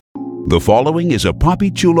The following is a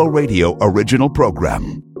Papi Chulo Radio original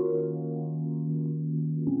program.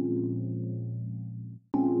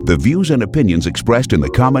 The views and opinions expressed in the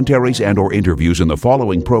commentaries and/or interviews in the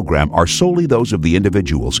following program are solely those of the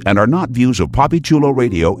individuals and are not views of Papi Chulo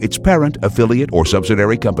Radio, its parent, affiliate, or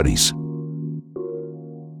subsidiary companies.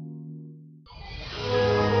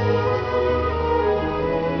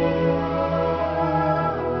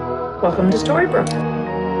 Welcome to Storybrooke.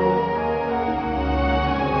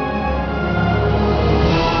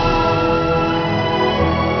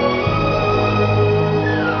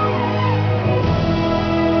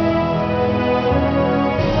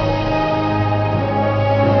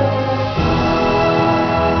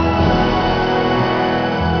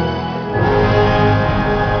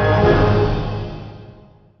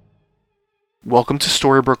 Welcome to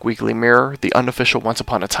Storybrooke Weekly Mirror, the unofficial Once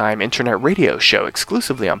Upon a Time internet radio show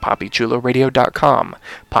exclusively on PapiChuloRadio.com.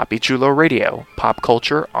 Papi Chulo Radio, pop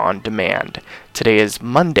culture on demand. Today is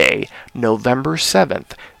Monday, November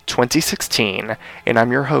 7th, 2016, and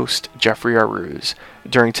I'm your host, Jeffrey Aruz.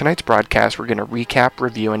 During tonight's broadcast, we're going to recap,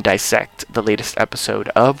 review, and dissect the latest episode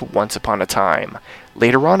of Once Upon a Time.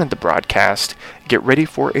 Later on in the broadcast, get ready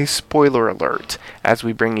for a spoiler alert as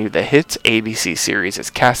we bring you the hit ABC series'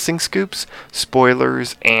 casting scoops,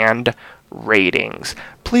 spoilers, and ratings.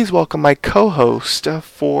 Please welcome my co-host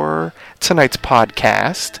for tonight's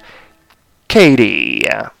podcast, Katie.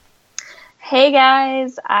 Hey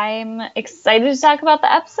guys, I'm excited to talk about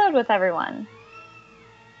the episode with everyone.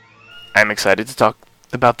 I'm excited to talk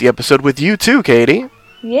about the episode with you too, Katie.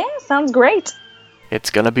 Yeah, sounds great. It's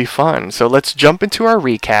gonna be fun. So let's jump into our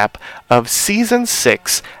recap of Season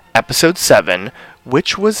 6, Episode 7,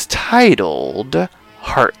 which was titled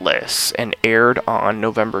Heartless and aired on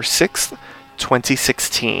November 6th,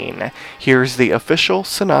 2016. Here's the official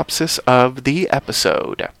synopsis of the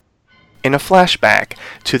episode. In a flashback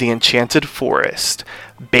to the Enchanted Forest,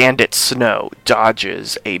 Bandit Snow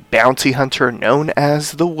dodges a bounty hunter known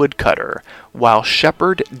as the Woodcutter, while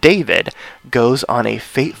Shepherd David goes on a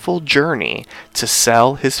fateful journey to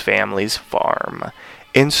sell his family's farm.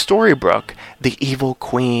 In Storybrooke, the evil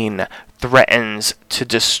queen threatens to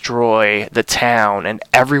destroy the town and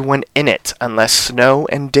everyone in it unless Snow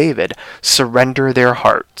and David surrender their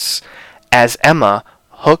hearts. As Emma,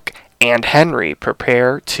 Hook, and Henry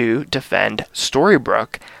prepare to defend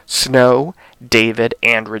Storybrooke, Snow, David,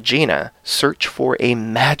 and Regina search for a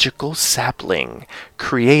magical sapling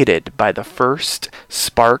created by the first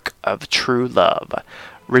spark of true love.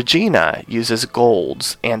 Regina uses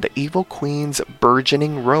Golds and the evil queen's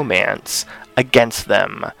burgeoning romance against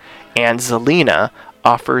them, and Zelena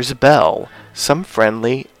offers Belle some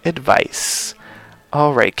friendly advice.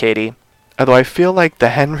 Alright, Katie, although I feel like the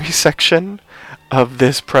Henry section of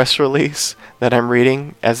this press release that I'm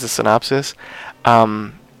reading as the synopsis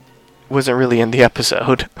wasn't really in the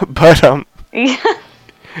episode,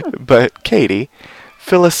 but Katie,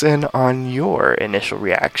 fill us in on your initial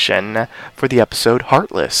reaction for the episode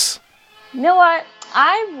Heartless. You know what?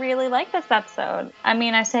 I really like this episode. I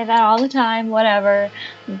mean, I say that all the time, whatever,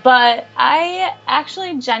 but I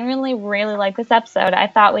actually genuinely really like this episode. I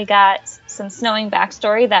thought we got some Snowing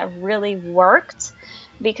backstory that really worked.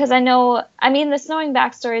 Because the Snowing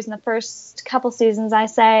backstories in the first couple seasons, I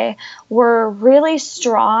say, were really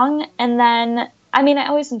strong. And then, I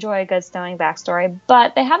always enjoy a good Snowing backstory,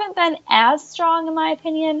 but they haven't been as strong, in my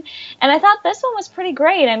opinion. And I thought this one was pretty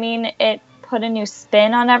great. It put a new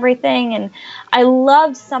spin on everything. And I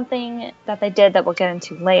loved something that they did that we'll get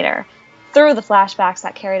into later through the flashbacks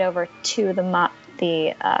that carried over to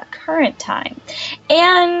the current time.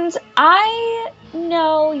 And I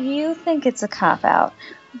know you think it's a cop-out,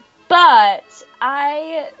 but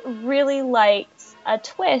I really liked a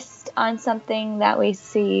twist on something that we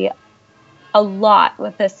see a lot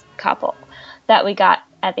with this couple that we got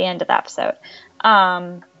at the end of the episode.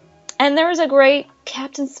 And there was a great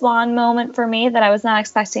Captain Swan moment for me that I was not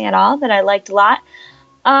expecting at all, that I liked a lot.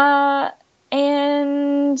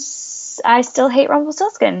 And I still hate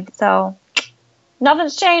Rumpelstiltskin, so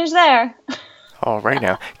nothing's changed there. All right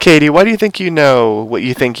now. Katie, why do you think you know what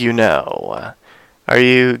you think you know? Are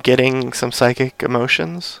you getting some psychic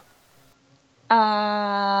emotions?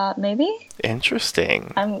 Maybe.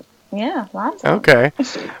 Interesting. Yeah, lots. Okay.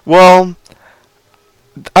 Well,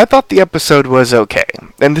 I thought the episode was okay.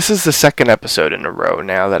 And this is the second episode in a row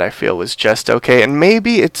now that I feel was just okay. And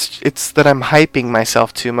maybe it's that I'm hyping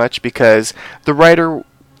myself too much because the writer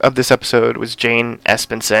of this episode was Jane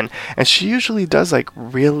Espenson, and she usually does like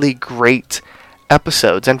really great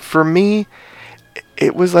episodes. And for me,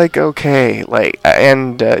 it was like okay, like,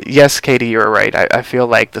 and yes, Katie, you're right. I feel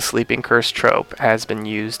like the sleeping curse trope has been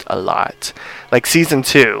used a lot. Like season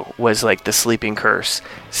 2 was like the sleeping curse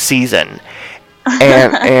season,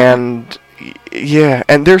 and yeah,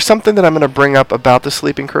 and there's something that I'm gonna bring up about the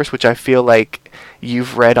sleeping curse, which I feel like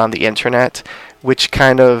you've read on the internet, which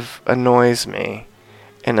kind of annoys me,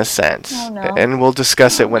 in a sense. Oh, no. And we'll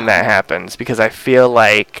discuss it when that happens, because I feel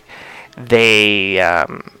like they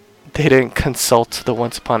didn't consult the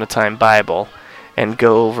Once Upon a Time Bible and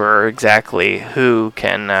go over exactly who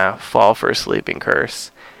can fall for a sleeping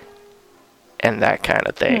curse and that kind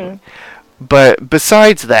of thing. But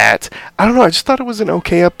besides that, I don't know, I just thought it was an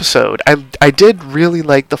okay episode. I did really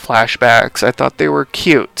like the flashbacks. I thought they were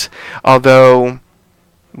cute. Although,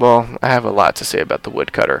 well, I have a lot to say about the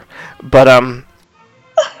woodcutter. But,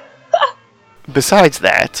 besides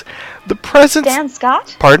that, the presents... Dan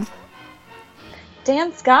Scott? Pardon?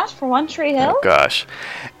 Dan Scott for One Tree Hill? Oh, gosh.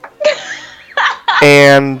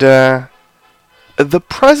 And the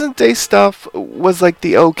present day stuff was like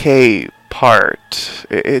the okay part.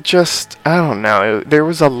 It just, I don't know. There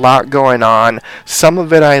was a lot going on. Some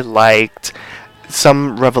of it I liked.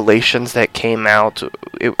 Some revelations that came out,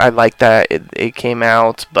 I liked that it came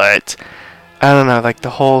out, but I don't know, like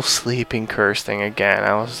the whole sleeping curse thing again.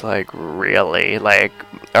 I was like, really? Like,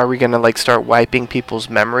 are we gonna like start wiping people's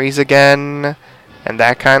memories again? And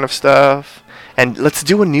that kind of stuff? And let's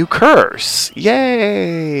do a new curse.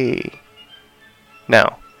 Yay!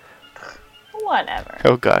 No. Whatever.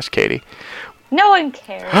 Oh gosh, Katie. No one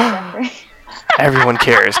cares, Jeffrey. Everyone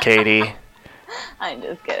cares, Katie. I'm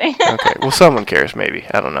just kidding. Okay, well, someone cares, maybe.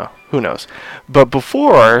 I don't know. Who knows? But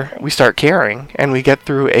before we start caring and we get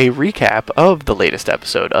through a recap of the latest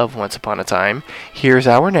episode of Once Upon a Time, here's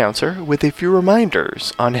our announcer with a few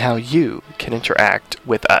reminders on how you can interact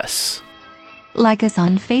with us. Like us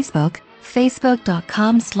on Facebook,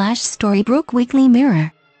 facebook.com/Storybrooke Weekly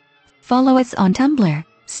Mirror. Follow us on Tumblr,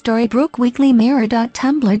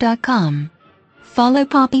 storybrookweeklymirror.tumblr.com. Follow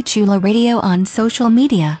Poppy Chula Radio on social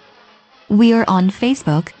media. We are on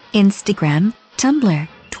Facebook, Instagram, Tumblr,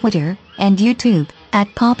 Twitter, and YouTube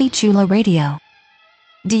at Poppy Chula Radio.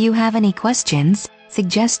 Do you have any questions,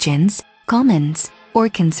 suggestions, comments, or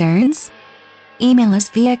concerns? Email us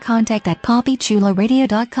via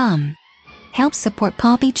contact@poppychularadio.com. Help support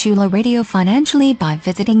Poppy Chula Radio financially by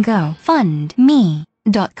visiting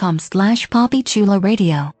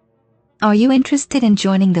gofundme.com/poppychularadio. Are you interested in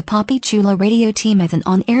joining the Poppy Chula Radio team as an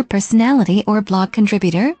on-air personality or blog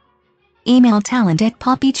contributor? Email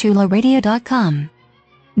talent@poppychularadio.com.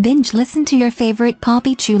 Binge listen to your favorite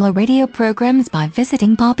Poppy Chula Radio programs by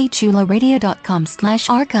visiting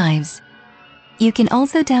poppychularadio.com/archives. You can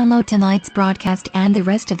also download tonight's broadcast and the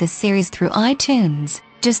rest of the series through iTunes.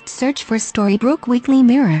 Just search for Storybrooke Weekly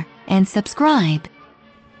Mirror and subscribe.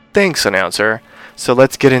 Thanks, announcer. So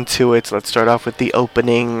let's get into it. Let's start off with the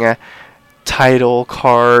opening title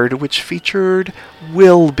card, which featured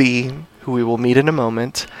Wilby, who we will meet in a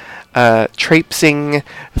moment, traipsing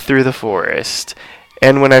through the forest.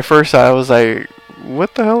 And when I first saw it, I was like,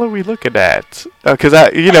 what the hell are we looking at?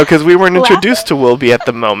 Because we weren't introduced to Wilby at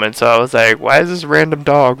the moment, so I was like, why is this random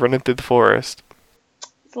dog running through the forest?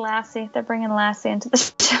 It's Lassie. They're bringing Lassie into the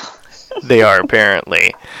show. They are,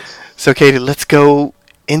 apparently. So, Katie, let's go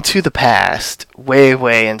into the past, way,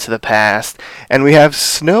 way into the past, and we have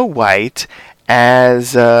Snow White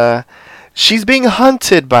as she's being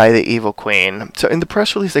hunted by the evil queen. So in the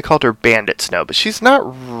press release they called her Bandit Snow, but she's not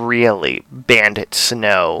really Bandit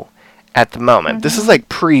Snow at the moment. Mm-hmm. This is like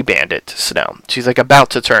pre-Bandit Snow. She's like about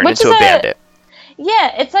to turn into a bandit.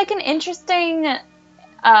 Yeah, it's like an interesting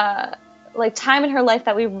time in her life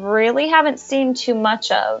that we really haven't seen too much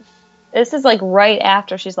of. This is like right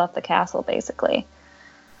after she's left the castle, basically.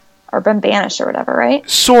 Or been banished or whatever, right?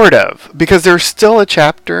 Sort of. Because there's still a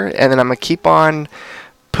chapter, and then I'm going to keep on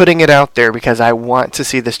putting it out there because I want to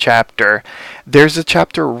see this chapter. There's a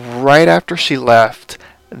chapter right after she left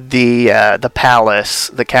the palace,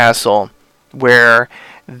 the castle, where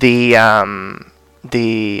the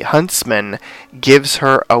huntsman gives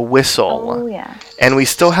her a whistle. Oh, yeah. And we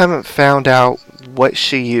still haven't found out what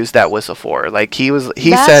she used that whistle for. Like, he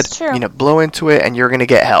That's said, true. blow into it and you're going to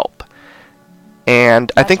get help.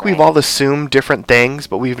 And I think we've all assumed different things,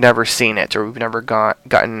 but we've never seen it, or we've never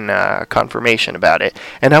gotten confirmation about it.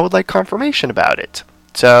 And I would like confirmation about it.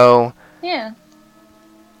 So, yeah.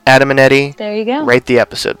 Adam and Eddie, there you go. Rate the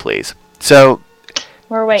episode, please. So,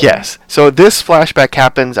 we're waiting. Yes. So this flashback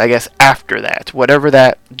happens, I guess, after that, whatever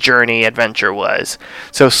that journey adventure was.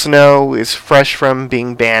 So Snow is fresh from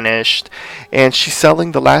being banished, and she's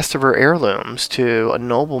selling the last of her heirlooms to a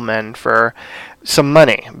nobleman for some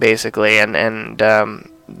money, basically, and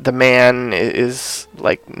the man is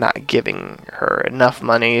like not giving her enough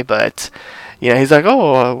money, but he's like,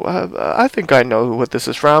 oh, I think I know what this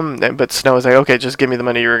is from. But Snow is like, okay, just give me the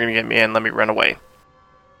money you're going to give me and let me run away.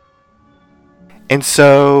 And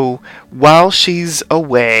so while she's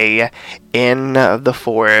away in the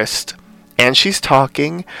forest and she's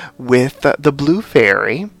talking with the Blue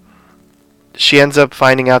Fairy, she ends up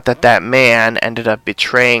finding out that man ended up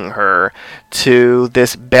betraying her to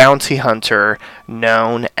this bounty hunter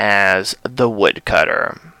known as the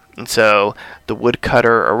Woodcutter. And so the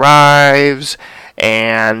Woodcutter arrives,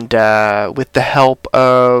 and with the help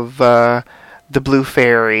of the Blue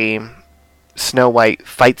Fairy, Snow White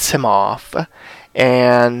fights him off,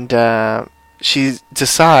 and she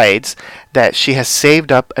decides that she has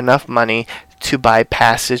saved up enough money to buy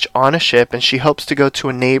passage on a ship, and she hopes to go to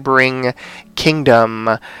a neighboring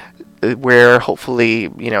kingdom where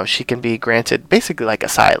hopefully, she can be granted basically like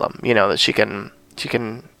asylum, that she can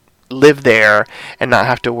live there and not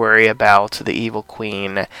have to worry about the evil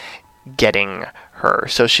queen getting her.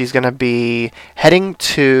 So she's going to be heading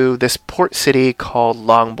to this port city called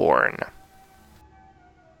Longbourn.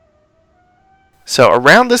 So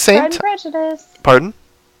around the same time... Pride and Prejudice. Pardon?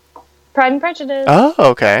 Pride and Prejudice. Oh,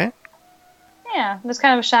 okay. Yeah, there's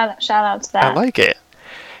kind of a shout out to that. I like it.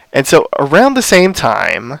 And so around the same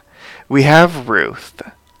time, we have Ruth,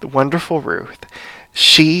 the wonderful Ruth.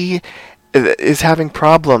 She is having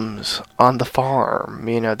problems on the farm.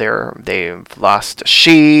 They've lost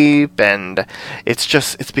sheep, and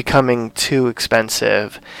it's becoming too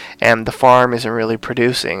expensive, and the farm isn't really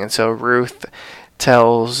producing. And so Ruth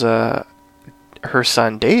tells her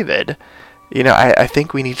son David, I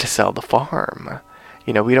think we need to sell the farm.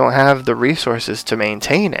 We don't have the resources to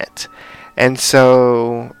maintain it. And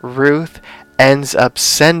so Ruth ends up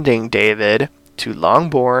sending David to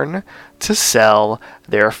Longbourn to sell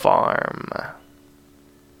their farm.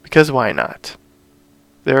 Because why not?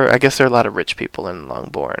 I guess there are a lot of rich people in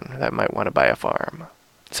Longbourn that might want to buy a farm.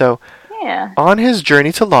 So, on his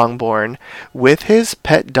journey to Longbourn with his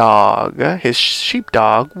pet dog, his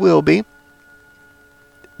sheepdog, Wilby,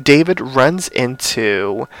 David runs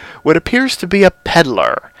into what appears to be a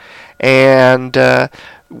peddler. And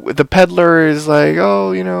the peddler is like,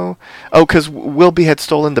 because Wilby had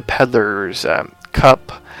stolen the peddler's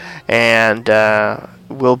cup, and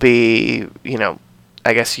Wilby,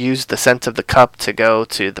 I guess used the scent of the cup to go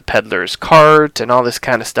to the peddler's cart and all this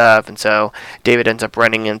kind of stuff. And so David ends up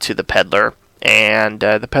running into the peddler, and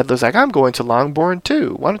the peddler's like, I'm going to Longbourn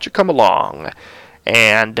too. Why don't you come along?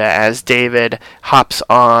 And as David hops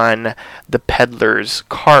on the peddler's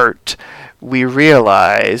cart, we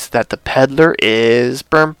realize that the peddler is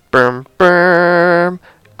Granny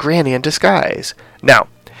in disguise. Now,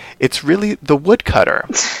 it's really the woodcutter,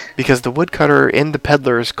 because the woodcutter in the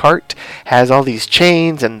peddler's cart has all these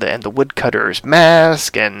chains, and the woodcutter's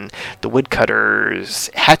mask, and the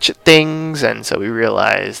woodcutter's hatchet things, and so we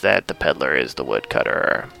realize that the peddler is the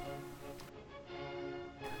woodcutter.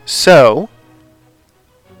 So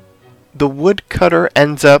the woodcutter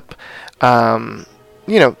ends up,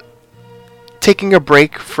 taking a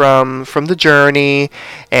break from the journey,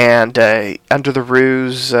 and under the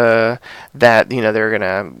ruse that they're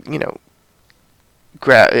gonna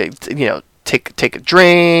take a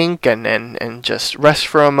drink and just rest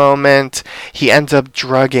for a moment, he ends up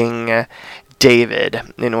drugging David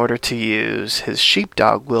in order to use his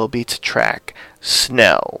sheepdog Wilby to track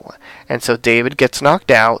Snow. And so David gets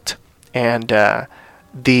knocked out, and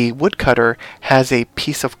the woodcutter has a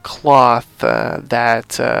piece of cloth that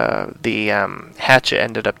the hatchet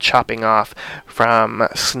ended up chopping off from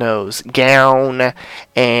Snow's gown,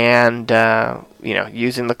 and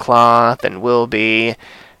using the cloth, and the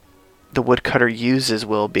woodcutter uses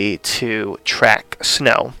Wilby to track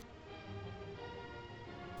Snow.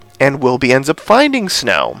 And Wilby ends up finding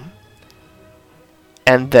Snow.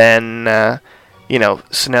 And then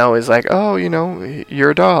Snow is like, oh,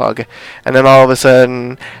 you're a dog. And then all of a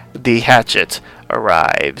sudden, the hatchet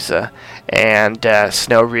arrives. And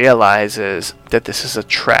Snow realizes that this is a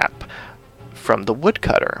trap from the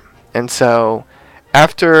woodcutter. And so,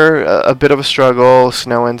 after a bit of a struggle,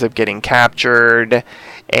 Snow ends up getting captured.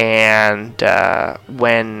 And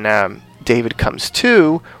when David comes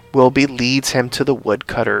to, Wilby leads him to the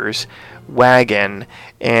woodcutter's wagon.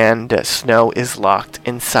 And Snow is locked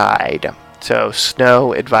inside. So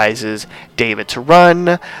Snow advises David to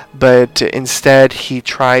run, but instead he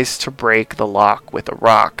tries to break the lock with a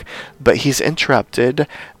rock, but he's interrupted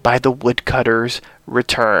by the woodcutter's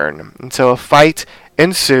return. And so a fight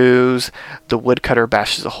ensues. The woodcutter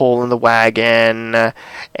bashes a hole in the wagon,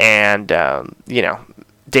 and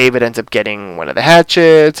David ends up getting one of the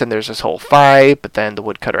hatchets, and there's this whole fight, but then the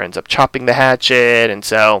woodcutter ends up chopping the hatchet, and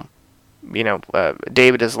so,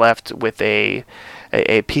 David is left with a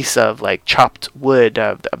piece of like chopped wood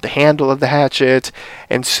of the handle of the hatchet,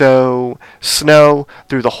 and so Snow,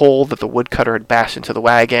 through the hole that the woodcutter had bashed into the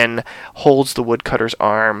wagon, holds the woodcutter's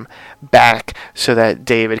arm back so that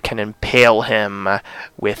David can impale him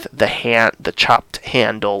with the chopped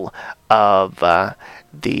handle of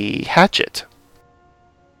the hatchet.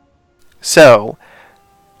 So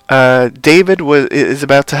David is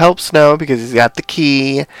about to help Snow because he's got the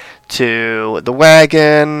key to the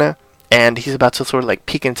wagon, and he's about to sort of like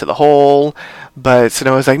peek into the hole, but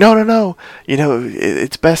Snow is like, no,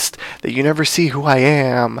 it's best that you never see who I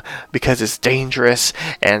am because it's dangerous,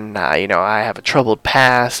 and I have a troubled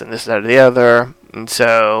past, and this, that, or the other. And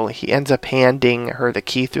so he ends up handing her the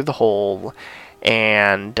key through the hole,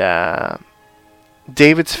 and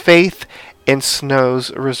David's faith in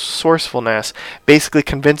Snow's resourcefulness basically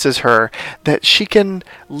convinces her that she can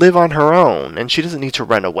live on her own and she doesn't need to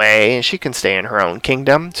run away and she can stay in her own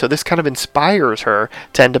kingdom. So this kind of inspires her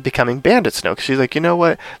to end up becoming Bandit Snow, because she's like, you know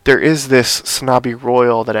what, there is this snobby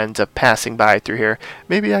royal that ends up passing by through here.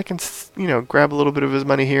 Maybe I can, grab a little bit of his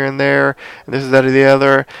money here and there, and this, that, or the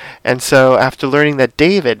other. And so after learning that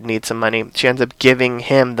David needs some money, she ends up giving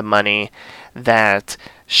him the money that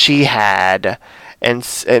she had. And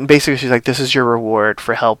basically she's like, this is your reward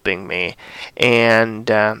for helping me.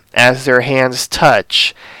 And as their hands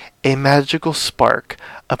touch, a magical spark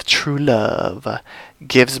of true love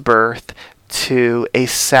gives birth to a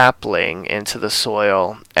sapling into the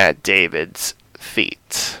soil at David's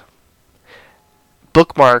feet.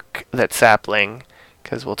 Bookmark that sapling,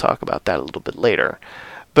 because we'll talk about that a little bit later.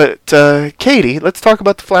 But Katie, let's talk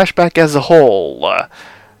about the flashback as a whole.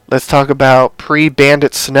 Let's talk about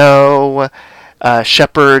pre-Bandit Snow,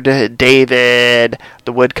 Shepherd, David,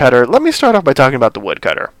 the woodcutter. Let me start off by talking about the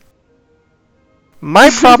woodcutter. My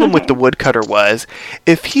problem with the woodcutter was,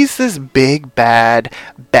 if he's this big,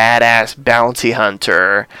 badass bounty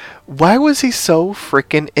hunter, why was he so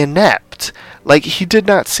freaking inept? Like, he did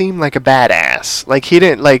not seem like a badass. Like, he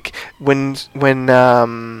didn't, like, when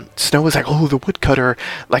Snow was like, oh, the woodcutter,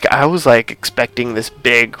 like, I was, like, expecting this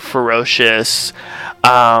big, ferocious,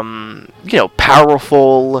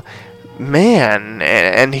 powerful man,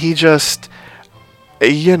 and he just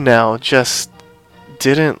didn't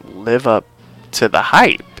live up to the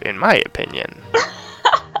hype, in my opinion.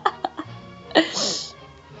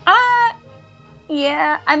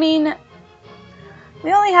 Yeah, I mean,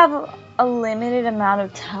 we only have a limited amount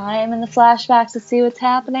of time in the flashbacks to see what's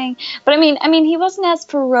happening, but I mean he wasn't as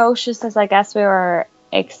ferocious as I guess we were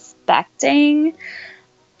expecting,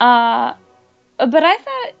 but I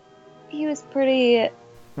thought he was pretty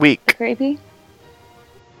weak. Creepy?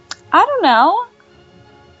 I don't know.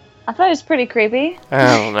 I thought it was pretty creepy.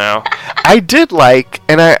 I don't know. I did like,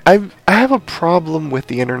 and I have a problem with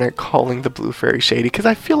the internet calling the Blue Fairy shady, because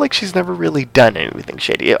I feel like she's never really done anything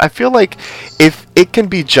shady. I feel like if it can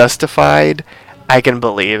be justified, I can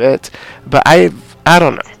believe it. But I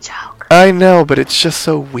don't know. It's a joke. I know, but it's just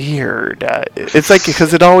so weird. It's like,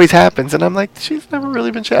 because it always happens, and I'm like, she's never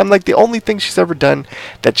really been shady. I'm like, the only thing she's ever done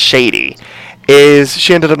that's shady is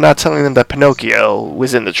she ended up not telling them that Pinocchio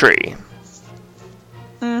was in the tree.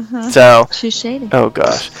 Mm-hmm. So she's shady. Oh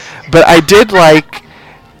gosh, but I did like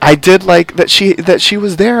that she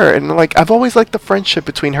was there, and like I've always liked the friendship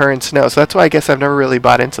between her and Snow. So that's why I guess I've never really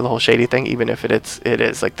bought into the whole shady thing, even if it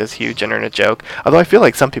is like this huge internet joke. Although I feel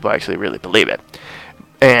like some people actually really believe it.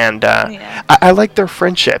 And I like their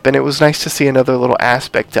friendship, and it was nice to see another little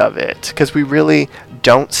aspect of it, because we really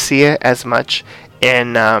don't see it as much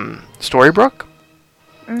in Storybrooke.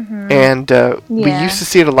 Mm-hmm. And we used to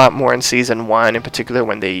see it a lot more in season 1, in particular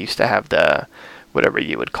when they used to have the, whatever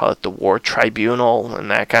you would call it, the war tribunal and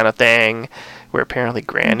that kind of thing, where apparently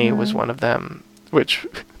Granny was one of them, which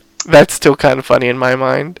that's still kind of funny in my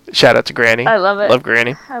mind. Shout out to Granny. I love it. Love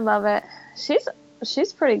Granny. I love it.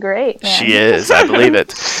 She's pretty great, man. She is, I believe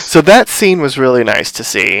it. So that scene was really nice to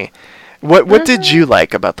see. What did you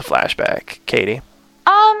like about the flashback, Katie?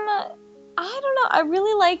 I don't know. I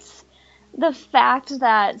really liked the fact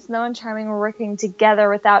that Snow and Charming were working together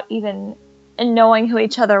without even knowing who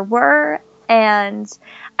each other were. And,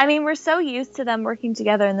 I mean, we're so used to them working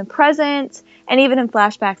together in the present and even in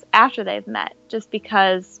flashbacks after they've met, just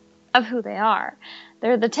because of who they are.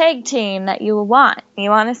 They're the tag team that you want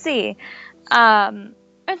to see. And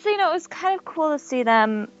so, it was kind of cool to see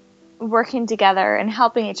them working together and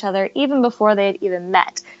helping each other even before they had even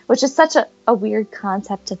met, which is such a weird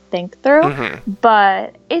concept to think through,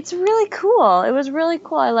 but it's really cool. It was really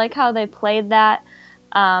cool. I like how they played that.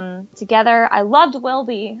 together. I loved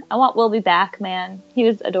Wilby. I want Wilby back, man. He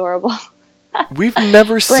was adorable. We've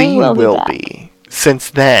never seen Wilby Wilby since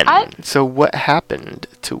then. So what happened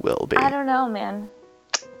to Wilby? I don't know, man.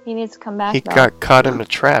 He needs to come back. He got caught in a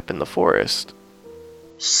trap in the forest.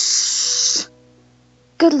 Shh.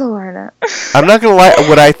 Good lord. I'm not gonna lie.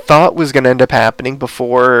 What I thought was gonna end up happening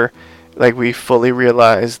before, like, we fully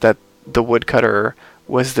realized that the woodcutter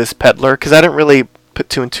was this peddler, because I didn't really put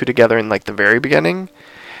two and two together in, like, the very beginning.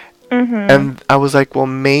 Mm-hmm. And I was like, well,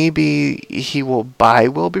 maybe he will buy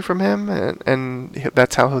Wilby from him, and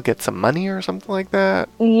that's how he'll get some money or something like that.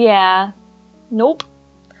 Yeah. Nope.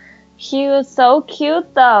 He was so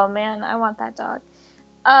cute, though. Man, I want that dog.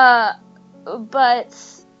 But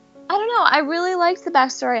I don't know. I really liked the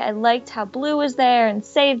backstory. I liked how Blue was there and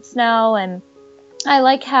saved Snow, and I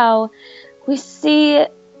like how we see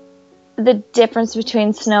the difference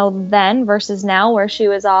between Snow then versus now, where she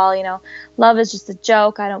was all, love is just a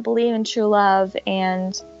joke. I don't believe in true love.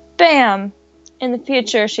 And bam, in the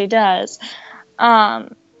future she does.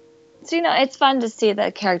 So, it's fun to see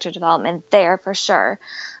the character development there for sure.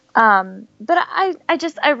 But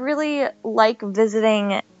I really like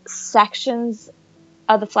visiting sections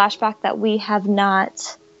of the flashback that we have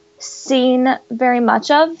not seen very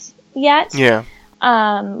much of yet. Yeah.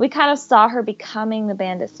 We kind of saw her becoming the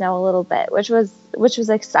Bandit Snow a little bit, which was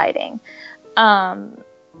exciting.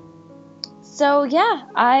 So yeah,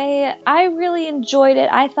 I really enjoyed it.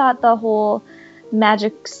 I thought the whole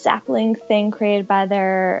magic sapling thing created by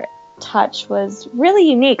their touch was really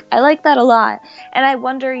unique. I like that a lot. And I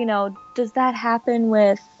wonder, does that happen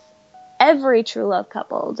with every true love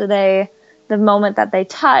couple? The moment that they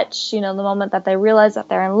touch, the moment that they realize that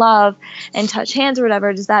they're in love and touch hands or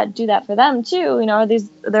whatever, does that do that for them too? Are there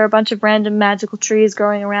are a bunch of random magical trees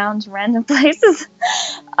growing around random places?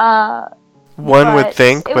 One would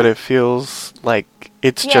think, but it feels like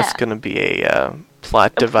it's just going to be a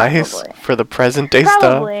plot device for the present day stuff.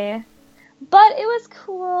 Probably. But it was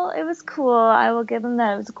cool. It was cool. I will give them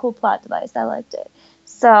that. It was a cool plot device. I liked it.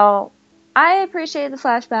 So I appreciated the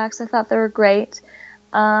flashbacks. I thought they were great.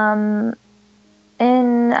 And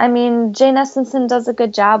I mean, Jane Espenson does a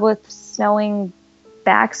good job with Snowing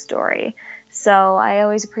backstory. So I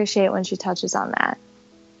always appreciate when she touches on that.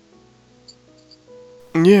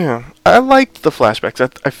 Yeah, I liked the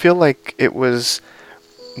flashbacks. I feel like it was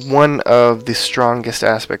one of the strongest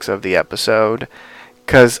aspects of the episode.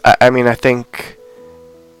 Because, I think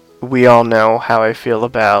we all know how I feel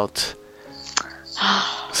about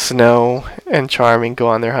Snow and Charming go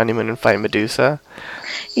on their honeymoon and fight Medusa.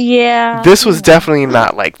 Yeah. This was definitely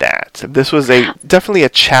not like that. This was definitely a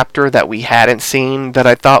chapter that we hadn't seen that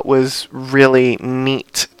I thought was really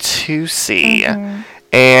neat to see. Mm-hmm.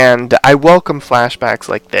 And I welcome flashbacks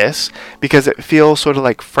like this because it feels sort of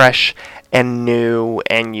like fresh and new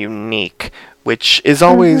and unique, which is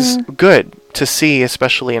always good to see,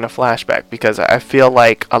 especially in a flashback, because I feel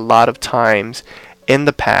like a lot of times in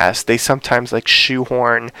the past they sometimes like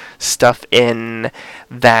shoehorn stuff in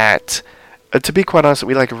that, to be quite honest,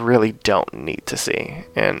 we like really don't need to see.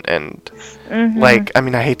 And like, I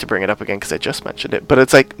mean, I hate to bring it up again because I just mentioned it, but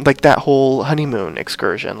it's like that whole honeymoon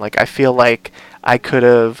excursion. Like, I feel like I could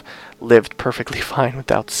have lived perfectly fine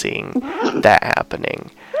without seeing that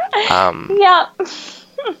happening. Yeah.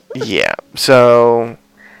 Yeah. So,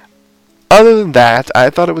 other than that, I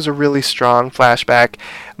thought it was a really strong flashback,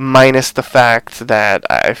 minus the fact that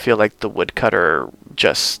I feel like the woodcutter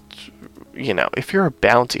just, if you're a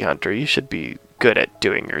bounty hunter, you should be good at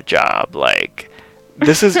doing your job. Like,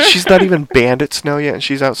 she's not even Bandit Snow yet, and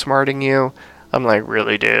she's outsmarting you. I'm like,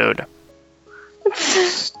 really, dude?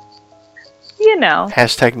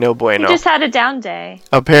 Hashtag no bueno. He just had a down day.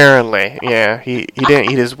 Apparently, yeah. He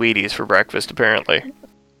didn't eat his Wheaties for breakfast, apparently.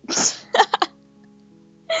 It's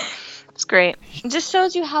great. It just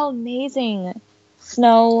shows you how amazing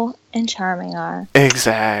Snow and Charming are.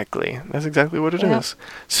 Exactly. That's exactly what it is.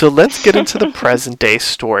 So let's get into the present day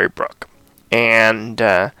Storybrooke. And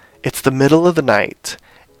it's the middle of the night,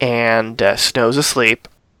 and Snow's asleep.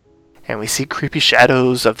 And we see creepy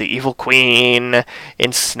shadows of the evil queen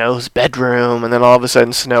in Snow's bedroom. And then all of a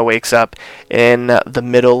sudden Snow wakes up in the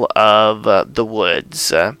middle of the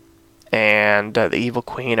woods. And the evil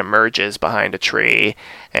queen emerges behind a tree.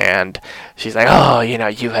 And she's like, oh,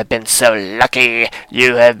 you have been so lucky.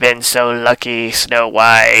 You have been so lucky, Snow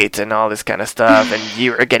White. And all this kind of stuff. And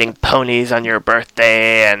you were getting ponies on your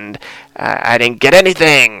birthday. And I didn't get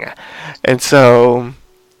anything. And so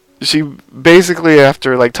she basically,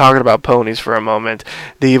 after talking about ponies for a moment,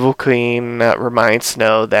 the evil queen reminds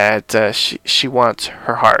Snow that she wants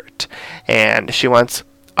her heart, and she wants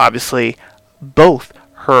obviously both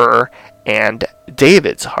her and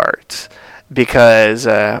David's heart, because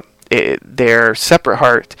their separate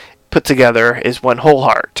heart put together is one whole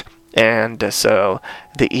heart. And so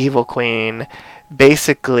the evil queen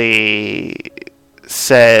basically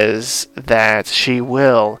says that she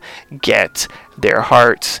will get their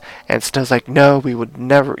hearts, and Snow's like, no, we would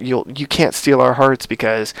never, you can't steal our hearts,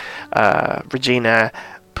 because Regina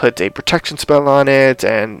put a protection spell on it.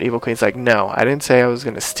 And Evil Queen's like, no, I didn't say I was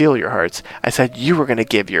going to steal your hearts. I said you were going to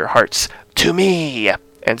give your hearts to me.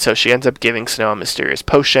 And so she ends up giving Snow a mysterious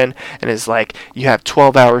potion and is like, you have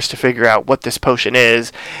 12 hours to figure out what this potion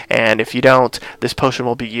is, and if you don't, this potion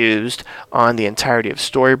will be used on the entirety of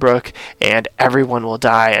Storybrooke, and everyone will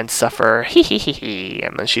die and suffer.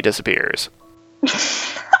 And then she disappears.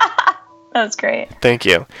 That was great. Thank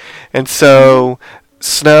you. And so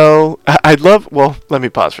Snow, I love, well, let me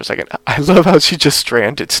pause for a second. I love how she just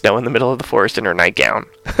stranded Snow in the middle of the forest in her nightgown.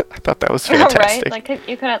 I thought that was fantastic. Right? Like,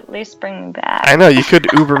 you could at least bring me back. I know, you could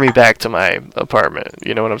Uber me back to my apartment.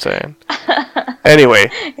 You know what I'm saying? Anyway.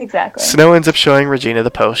 Exactly. Snow ends up showing Regina the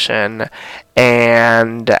potion,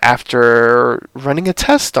 and after running a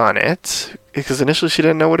test on it, because initially she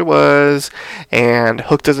didn't know what it was, and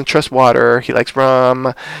Hook doesn't trust water, he likes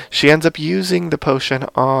rum, she ends up using the potion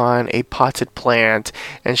on a potted plant,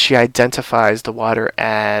 and she identifies the water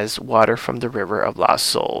as water from the River of Lost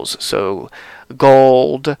Souls. So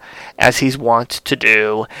Gold, as he's wont to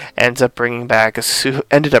do, ended up bringing back a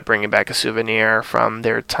souvenir from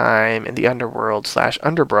their time in the underworld /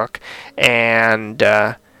 Underbrook, and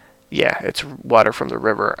yeah, it's water from the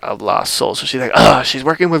River of Lost Souls. So she's like, she's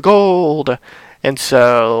working with Gold. And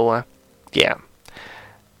so, yeah.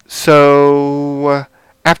 So,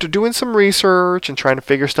 after doing some research and trying to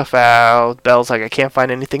figure stuff out, Belle's like, I can't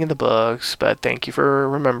find anything in the books, but thank you for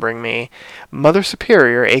remembering me. Mother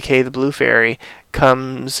Superior, aka the Blue Fairy,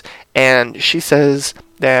 comes, and she says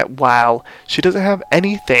that while she doesn't have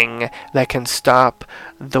anything that can stop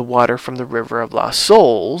the water from the River of Lost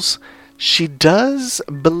Souls, she does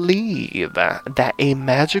believe that a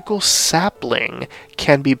magical sapling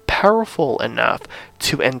can be powerful enough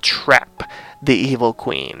to entrap the Evil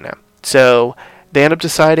Queen. So they end up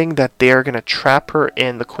deciding that they're going to trap her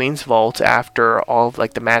in the Queen's vault after all of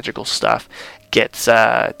the magical stuff gets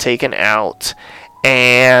taken out.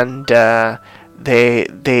 And they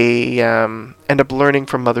end up learning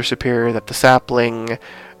from Mother Superior that the sapling,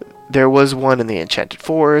 there was one in the Enchanted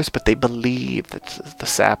Forest, but they believe that the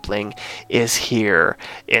sapling is here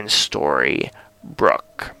in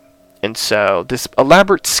Storybrooke. And so this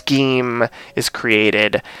elaborate scheme is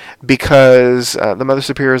created because the Mother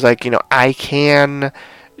Superior is like, I can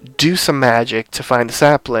do some magic to find the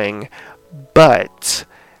sapling, but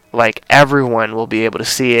everyone will be able to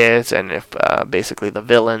see it, and if basically the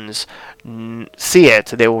villains see it,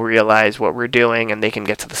 they will realize what we're doing and they can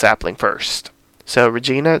get to the sapling first. So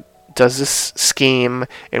Regina does this scheme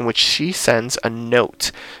in which she sends a note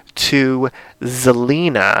to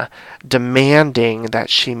Zelena demanding that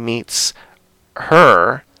she meets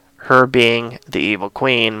her being the Evil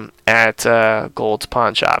Queen, at Gold's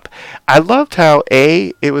pawn shop. I loved how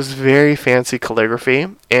it was very fancy calligraphy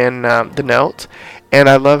in the note, and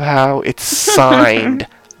I love how it's signed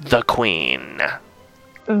the Queen.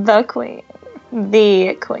 The Queen.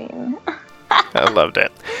 The Queen. I loved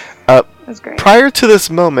it. That's great. Prior to this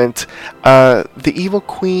moment, the Evil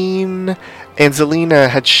Queen and Zelena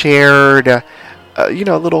had shared, a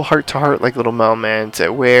little heart-to-heart little moment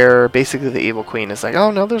where basically the Evil Queen is like,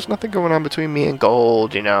 oh no, there's nothing going on between me and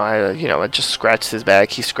Gold. I just scratched his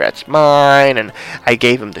back, he scratched mine, and I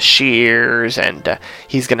gave him the shears, and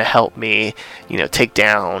he's gonna help me, take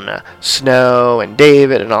down Snow and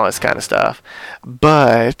David and all this kind of stuff.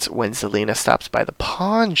 But when Zelena stops by the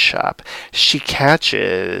pawn shop, she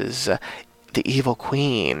catches the Evil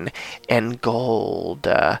Queen and Gold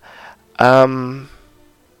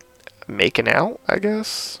making out, I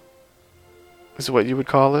guess, is what you would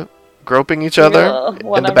call it. Groping each other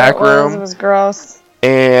in the back room. It was gross.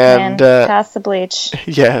 And pass the bleach.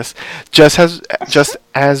 Yes, just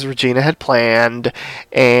as Regina had planned,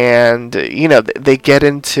 and they get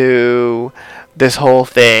into this whole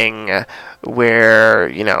thing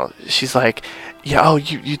where she's like, yeah,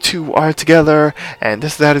 you two are together, and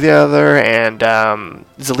this, that, or the other, and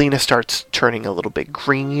Zelena starts turning a little bit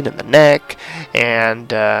green in the neck, and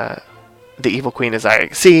the Evil Queen is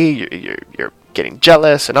like, see, you're getting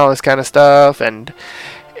jealous and all this kind of stuff, and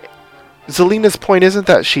Zelena's point isn't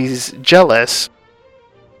that she's jealous,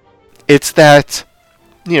 it's that,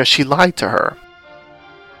 she lied to her.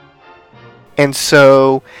 And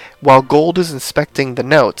so, while Gold is inspecting the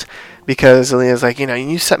note, because Zelena's like,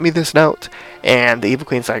 you sent me this note, and the Evil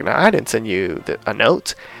Queen's like, no, I didn't send you a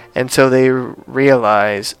note, And so they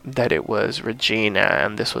realize that it was Regina,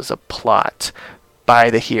 and this was a plot by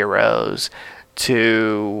the heroes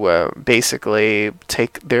to basically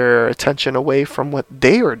take their attention away from what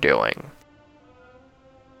they were doing.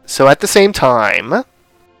 So at the same time,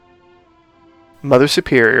 Mother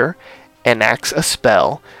Superior enacts a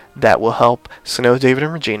spell that will help Snow, David,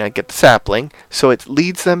 and Regina get the sapling. So it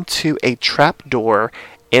leads them to a trap door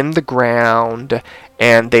in the ground,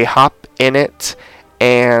 and they hop in it,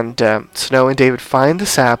 and Snow and David find the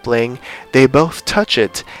sapling. They both touch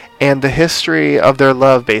it, and the history of their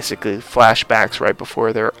love basically flashbacks right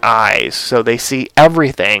before their eyes. So they see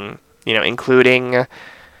everything, including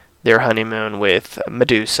their honeymoon with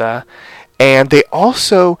Medusa. And they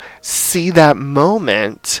also see that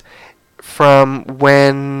moment from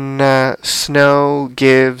when Snow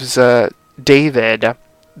gives David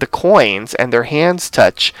the coins and their hands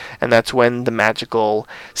touch, and that's when the magical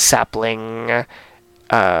sapling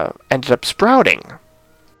ended up sprouting.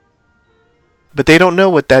 But they don't know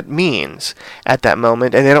what that means at that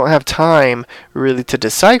moment, and they don't have time really to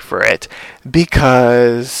decipher it,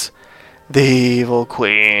 because the evil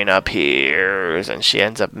queen appears, and she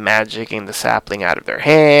ends up magicking the sapling out of their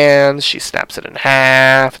hands. She snaps it in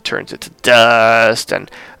half, turns it to dust, and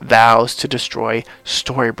vows to destroy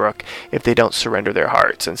Storybrooke if they don't surrender their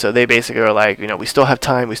hearts. And so they basically are like, we still have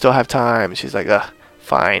time, we still have time. And she's like,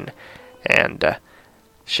 fine. And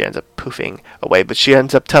she ends up poofing away. But she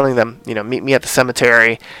ends up telling them, meet me at the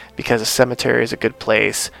cemetery, because a cemetery is a good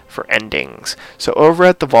place for endings. So over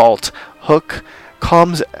at the vault, Hook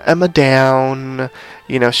calms Emma down.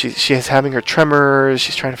 She's having her tremors.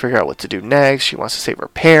 She's trying to figure out what to do next. She wants to save her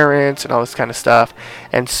parents and all this kind of stuff.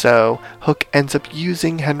 And so Hook ends up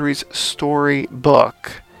using Henry's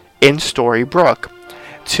storybook in Storybrooke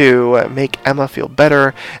to make Emma feel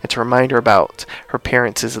better and to remind her about her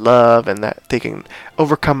parents' love, and that they can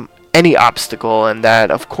overcome any obstacle, and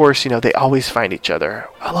that, of course, they always find each other.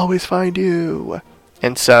 I'll always find you.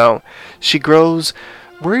 And so she grows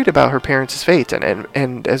worried about her parents' fate,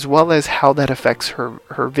 and as well as how that affects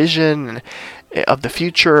her vision of the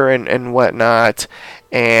future and whatnot.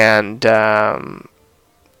 And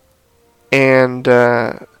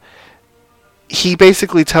he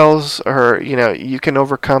basically tells her, you can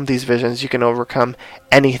overcome these visions, you can overcome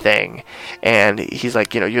anything. And he's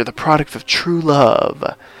like, you're the product of true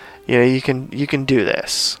love. You can do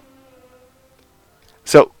this.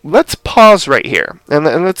 So let's pause right here, and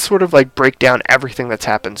let's sort of break down everything that's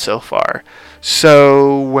happened so far.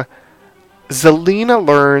 So Zelena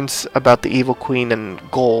learns about the Evil Queen and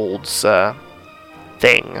Gold's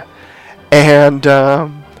thing, and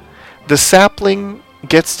the sapling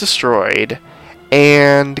gets destroyed,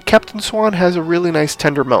 and Captain Swan has a really nice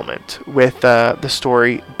tender moment with the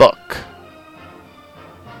story book.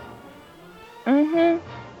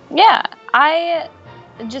 Yeah,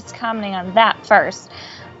 just commenting on that first.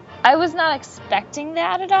 I was not expecting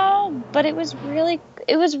that at all, but it was really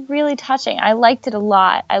touching. I liked it a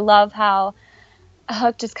lot. I love how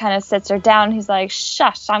Hook just kind of sits her down. He's like,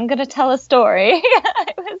 "Shush, I'm gonna tell a story."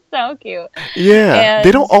 It was so cute. Yeah, and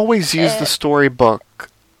they don't always use the storybook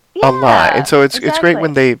a lot, and so it's great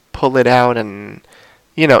when they pull it out, and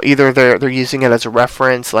either they're using it as a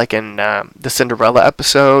reference, like in the Cinderella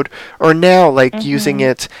episode, or now using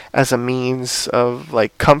it as a means of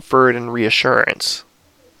comfort and reassurance.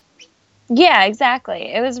 Yeah,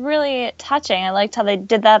 exactly. It was really touching. I liked how they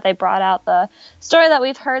did that. They brought out the story that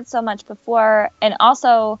we've heard so much before, and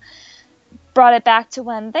also brought it back to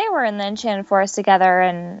when they were in the Enchanted Forest together,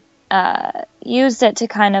 and used it to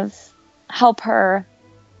kind of help her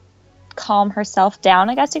calm herself down,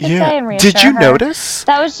 I guess you could say, and reassure her. Did you notice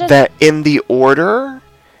that in the order,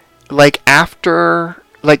 after,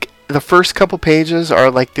 the first couple pages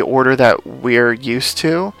are the order that we're used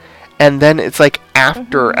to, and then it's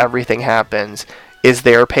after everything happens is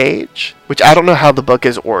their page, which I don't know how the book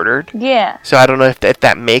is ordered. Yeah. So I don't know if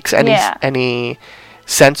that makes any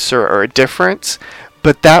sense or a difference,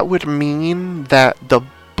 but that would mean that the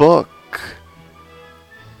book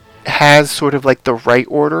has sort of the right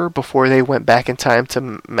order before they went back in time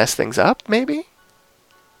to mess things up, maybe?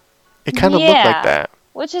 It kind of looked like that.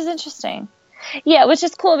 Which is interesting. Yeah, which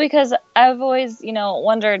is cool, because I've always,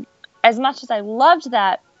 wondered, as much as I loved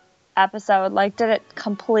that episode, did it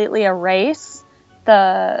completely erase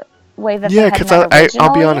the way that they had met originally?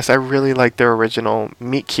 I'll be honest, I really like their original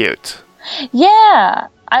meet cute. Yeah,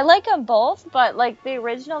 I like them both, but the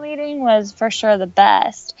original meeting was for sure the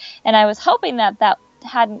best, and I was hoping that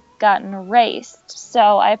hadn't gotten erased. So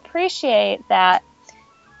I appreciate that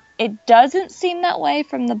it doesn't seem that way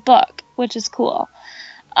from the book, which is cool.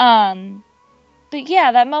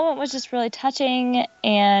 yeah, that moment was just really touching,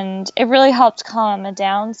 and it really helped calm Emma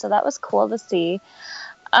down, so that was cool to see.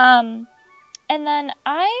 And then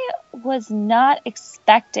I was not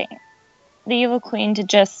expecting the Evil Queen to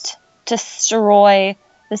just destroy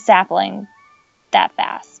the sapling that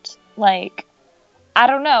fast. Like, I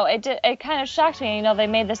don't know, it kind of shocked me. You know, they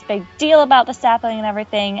made this big deal about the sapling and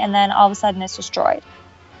everything, and then all of a sudden it's destroyed.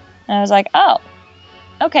 And I was like, oh,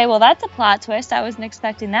 okay, well, that's a plot twist. I wasn't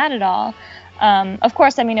expecting that at all. Of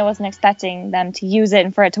course, I mean, I wasn't expecting them to use it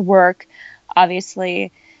and for it to work,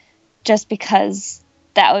 obviously, just because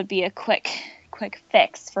that would be a quick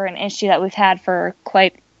fix for an issue that we've had for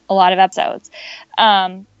quite a lot of episodes.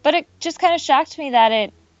 But it just kind of shocked me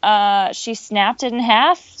that she snapped it in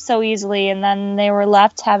half so easily, and then they were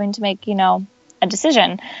left having to make, a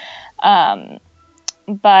decision.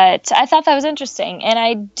 But I thought that was interesting, and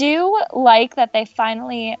I do like that they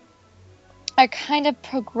finally are kind of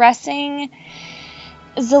progressing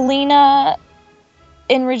Zelena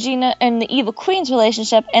and Regina and the Evil Queen's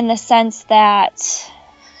relationship, in the sense that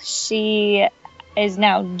she is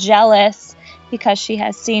now jealous because she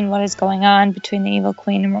has seen what is going on between the Evil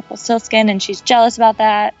Queen and Rumpelstiltskin, and she's jealous about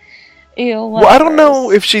that. Well, I don't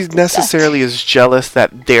know if she's necessarily as jealous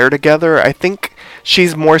that they're together. I think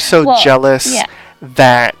she's more so jealous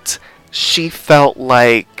that she felt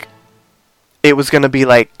like it was going to be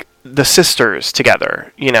like the sisters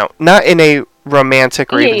together, not in a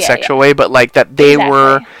romantic or even sexual way, but like that they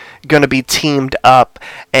were going to be teamed up,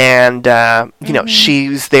 and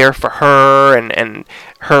she's there for her, and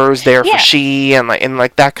her's there for she, and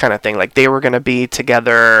like that kind of thing. Like they were going to be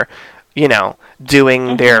together,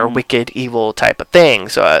 doing their wicked evil type of thing.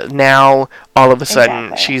 So now all of a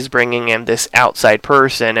sudden she's bringing in this outside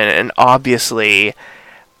person, and obviously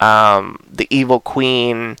the Evil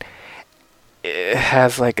Queen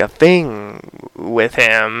has like a thing with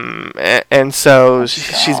him, and so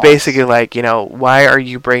she's basically like, why are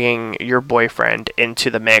you bringing your boyfriend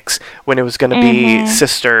into the mix when it was going to be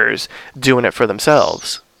sisters doing it for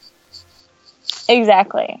themselves?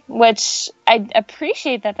 Exactly, which I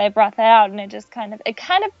appreciate that they brought that out, and it just kind of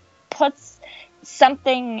puts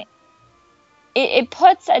something. It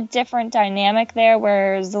puts a different dynamic there,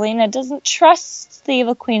 where Zelena doesn't trust the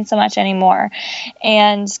Evil Queen so much anymore,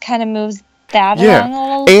 and kind of moves that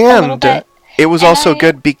along a little bit. It was also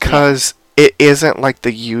good because it isn't like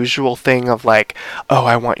the usual thing of like, oh,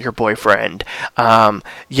 I want your boyfriend. I'm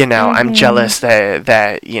jealous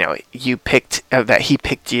that you picked that he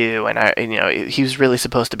picked you, and he was really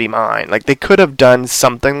supposed to be mine. Like they could have done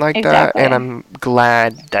something like that, and I'm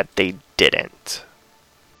glad that they didn't.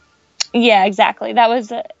 Yeah, exactly. That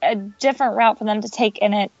was a different route for them to take,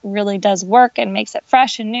 and it really does work and makes it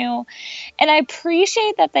fresh and new. And I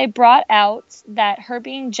appreciate that they brought out that her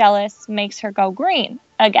being jealous makes her go green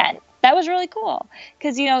again. That was really cool,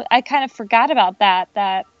 because, I kind of forgot about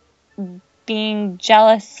that being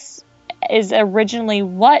jealous is originally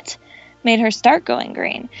what made her start going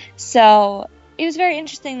green. So it was very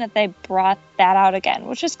interesting that they brought that out again,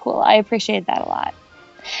 which is cool. I appreciate that a lot.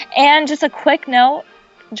 And just a quick note,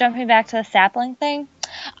 jumping back to the sapling thing,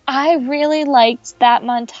 I really liked that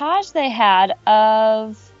montage they had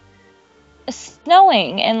of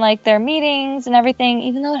snowing and like their meetings and everything.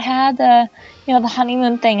 Even though it had the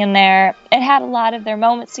honeymoon thing in there, it had a lot of their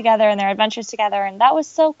moments together and their adventures together, and that was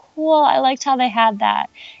so cool. I liked how they had that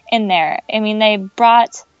in there. I mean, they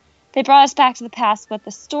brought us back to the past with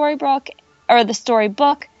the storybook, and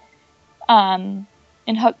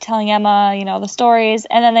Hook telling Emma, the stories,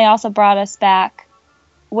 and then they also brought us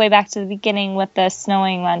way back to the beginning with the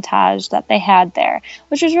snowing montage that they had there,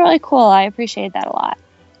 which was really cool. I appreciate that a lot.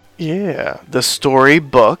 Yeah, the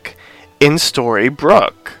storybook in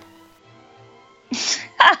Storybrooke.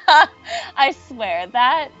 I swear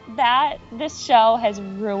that this show has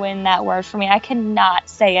ruined that word for me. I cannot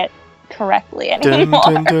say it correctly anymore.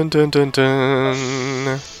 Dun, dun, dun, dun, dun,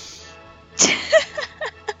 dun.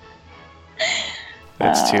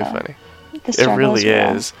 It's too funny. It really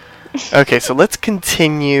is. Okay, so let's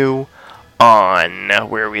continue on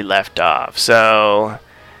where we left off. So,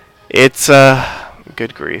 it's,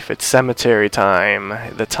 good grief, it's cemetery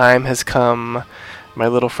time. The time has come, my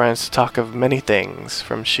little friends, to talk of many things,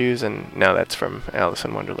 from shoes and... No, that's from Alice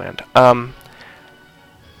in Wonderland.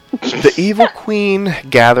 The Evil Queen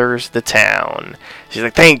gathers the town. She's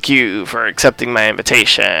like, thank you for accepting my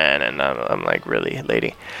invitation. And I'm like, really,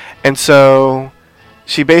 lady? And so,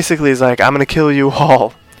 she basically is like, I'm gonna kill you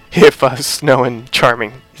all if Snow and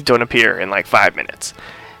Charming don't appear in like 5 minutes.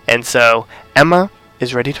 And so Emma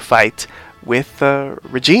is ready to fight with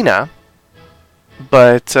Regina,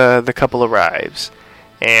 but the couple arrives,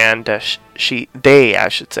 and they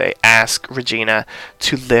ask Regina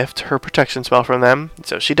to lift her protection spell from them.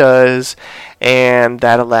 So she does, and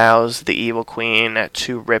that allows the Evil Queen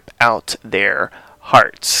to rip out their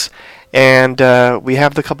hearts. And we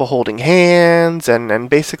have the couple holding hands and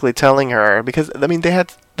basically telling her, because I mean they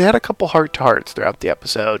had a couple heart-to-hearts throughout the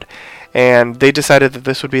episode, and they decided that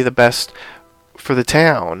this would be the best for the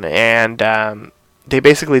town, and they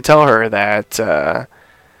basically tell her that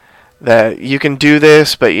that you can do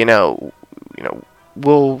this, but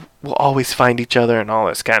we'll always find each other and all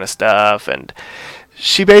this kind of stuff. And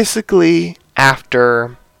she basically,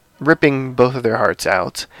 after ripping both of their hearts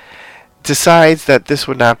out, decides that this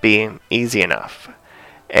would not be easy enough,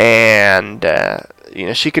 and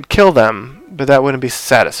she could kill them, but that wouldn't be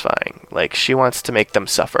satisfying. Like, she wants to make them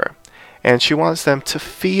suffer, and she wants them to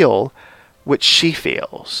feel what she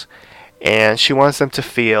feels, and she wants them to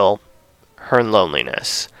feel her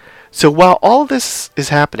loneliness. So while all this is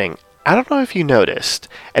happening, I don't know if you noticed,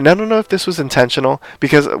 and I don't know if this was intentional,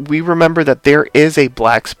 because we remember that there is a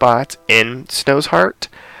black spot in Snow's heart,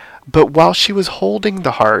 but while she was holding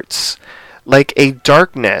the hearts, like a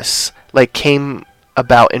darkness came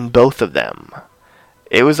about in both of them.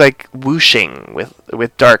 It was like whooshing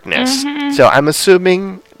with darkness. Mm-hmm. So I'm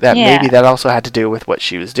assuming that maybe that also had to do with what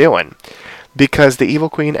she was doing, because the Evil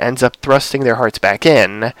Queen ends up thrusting their hearts back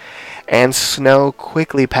in, and Snow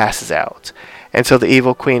quickly passes out. And so the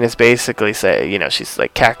Evil Queen is basically she's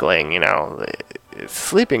like cackling, it's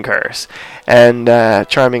sleeping curse. And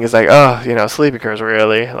Charming is like, oh, sleeping curse,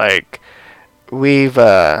 really? Like, we've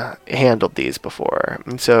handled these before.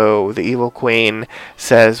 And so the Evil Queen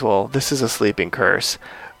says, well, this is a sleeping curse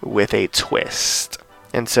with a twist.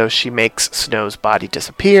 And so she makes Snow's body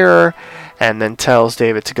disappear and then tells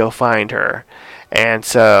David to go find her. And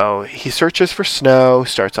so he searches for Snow,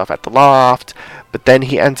 starts off at the loft, but then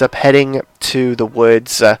he ends up heading to the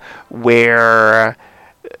woods where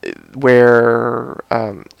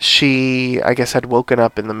she, I guess, had woken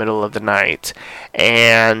up in the middle of the night.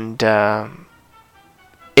 And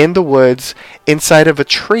in the woods, inside of a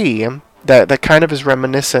tree that kind of is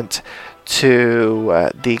reminiscent to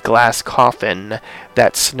the glass coffin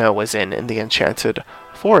that Snow was in the enchanted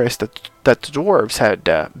forest that the dwarves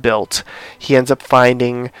had built, he ends up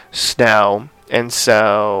finding Snow. And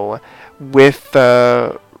so with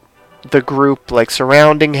the group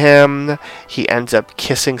surrounding him, he ends up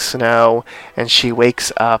kissing Snow, and she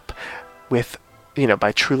wakes up with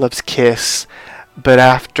by true love's kiss. But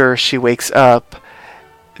after she wakes up,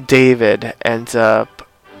 David ends up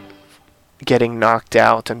getting knocked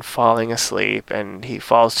out and falling asleep, and he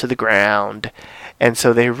falls to the ground. And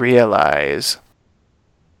so they realize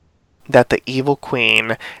that the Evil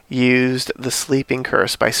Queen used the sleeping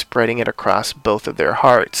curse by spreading it across both of their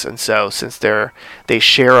hearts. And so since they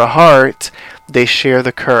share a heart, they share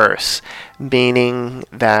the curse, meaning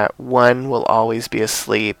that one will always be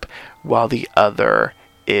asleep while the other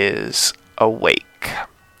is awake.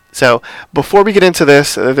 So before we get into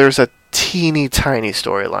this, there's a teeny tiny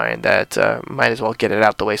storyline that might as well get it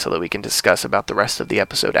out the way so that we can discuss about the rest of the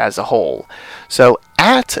episode as a whole. So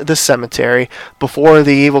at the cemetery, before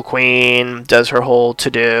the Evil Queen does her whole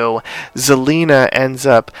to-do, Zelena ends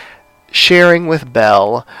up sharing with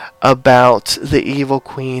Belle about the Evil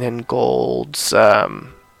Queen and Gold's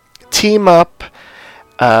team up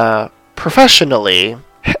professionally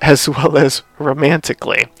as well as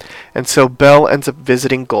romantically. And so Belle ends up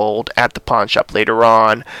visiting Gold at the pawn shop later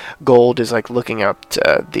on. Gold is looking up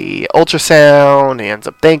the ultrasound. He ends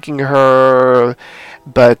up thanking her,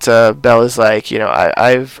 but Belle is like,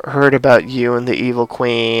 I've heard about you and the Evil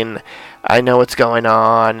Queen. I know what's going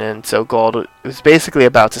on. And so Gold was basically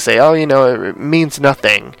about to say, it means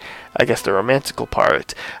nothing. I guess the romantical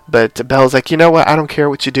part. But Belle's like, you know what? I don't care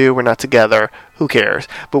what you do. We're not together. Who cares?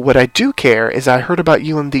 But what I do care is I heard about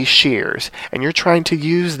you and these shears, and you're trying to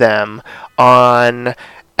use them on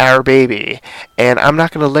our baby, and I'm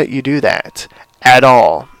not going to let you do that at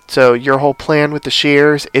all. So your whole plan with the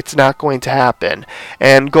shears, it's not going to happen.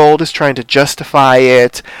 And Gold is trying to justify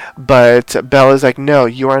it, but Belle is like, no,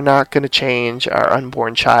 you are not going to change our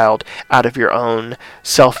unborn child out of your own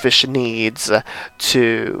selfish needs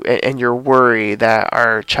and your worry that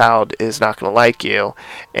our child is not going to like you.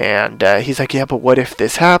 And he's like, yeah, but what if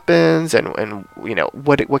this happens? And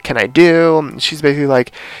what can I do? And she's basically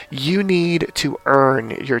like, you need to earn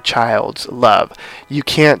your child's love. You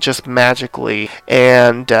can't just magically.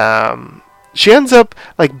 And she ends up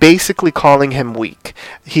basically calling him weak.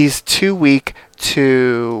 He's too weak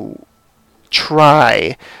to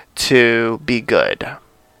try to be good.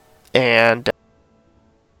 And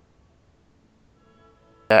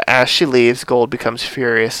as she leaves, Gold becomes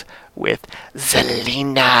furious with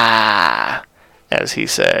Zelina, as he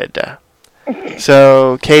said.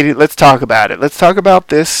 So, Katie, let's talk about it. Let's talk about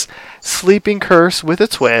this sleeping curse with a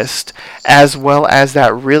twist, as well as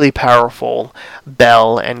that really powerful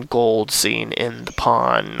Belle and Gold scene in the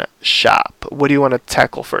pawn shop. What do you want to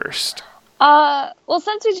tackle first? Well,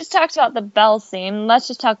 since we just talked about the Belle scene, let's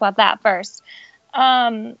just talk about that first.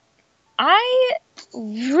 I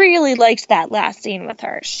really liked that last scene with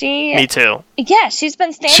her. Me too. Yeah, she's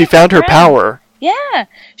been standing. She found her power. Yeah,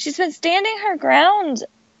 she's been standing her ground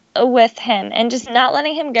with him and just not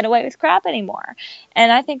letting him get away with crap anymore.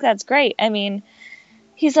 And I think that's great. I mean,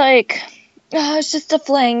 he's like, oh, it's just a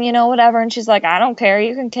fling, whatever. And she's like, I don't care.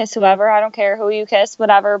 You can kiss whoever. I don't care who you kiss,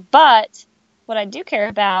 whatever. But what I do care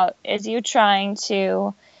about is you trying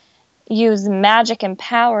to use magic and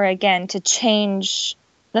power again to change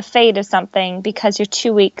the fate of something because you're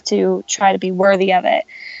too weak to try to be worthy of it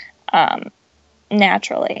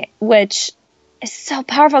naturally, which is so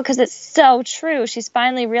powerful because it's so true. She's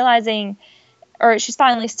finally realizing, or she's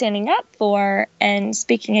finally standing up for and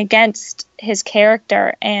speaking against his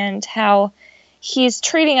character and how he's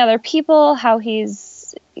treating other people, how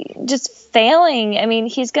he's just failing. I mean,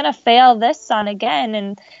 he's going to fail this son again,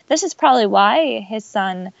 and this is probably why his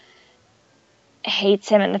son hates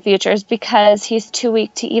him in the future, is because he's too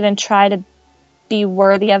weak to even try to be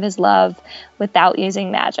worthy of his love without using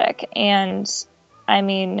magic. And, I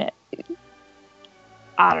mean,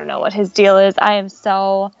 I don't know what his deal is. I am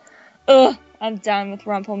so... I'm done with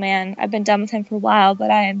Rumple, man. I've been done with him for a while, but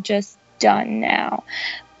I am just done now.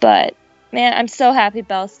 But, man, I'm so happy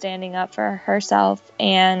Belle's standing up for herself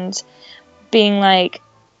and being like,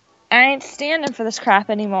 I ain't standing for this crap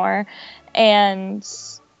anymore. And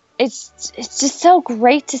it's just so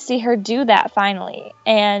great to see her do that finally.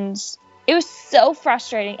 And it was so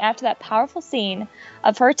frustrating after that powerful scene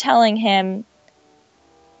of her telling him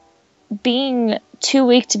being too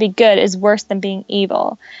weak to be good is worse than being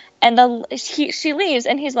evil. And she leaves,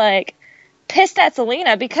 and he's like pissed at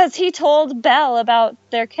Zelina because he told Belle about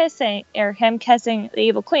their kissing, or him kissing the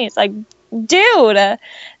evil queen. It's like, dude,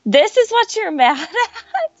 this is what you're mad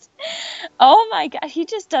at? Oh my god, he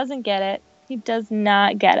just doesn't get it. He does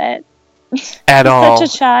not get it. At all.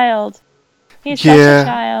 He's such a child. He's such a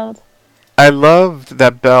child. I loved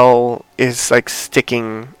that Belle is like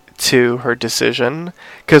sticking to her decision,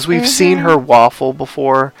 because we've seen her waffle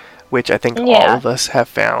before, which I think all of us have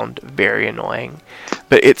found very annoying.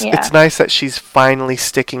 But it's nice that she's finally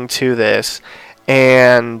sticking to this,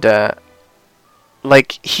 and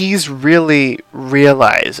like he's really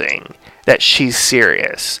realizing that she's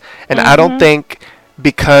serious. And I don't think,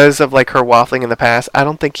 because of like her waffling in the past, I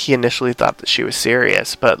don't think he initially thought that she was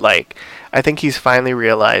serious, but like I think he's finally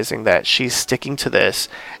realizing that she's sticking to this,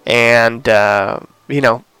 and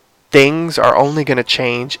things are only going to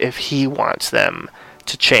change if he wants them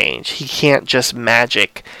to change. He can't just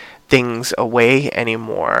magic things away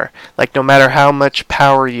anymore. Like, no matter how much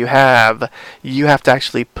power you have to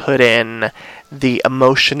actually put in the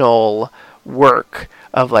emotional work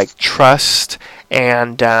of like trust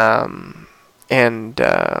and I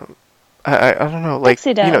don't know, like,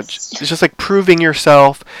 it's just like proving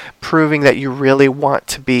yourself, proving that you really want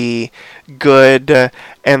to be good,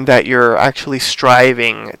 and that you're actually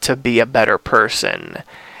striving to be a better person.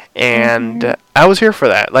 And I was here for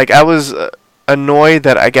that. Like, I was annoyed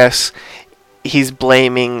that I guess he's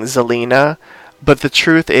blaming Zelina, but the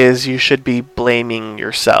truth is you should be blaming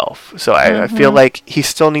yourself. So I feel like he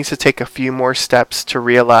still needs to take a few more steps to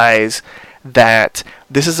realize that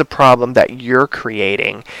this is a problem that you're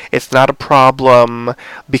creating. It's not a problem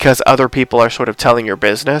because other people are sort of telling your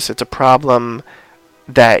business. It's a problem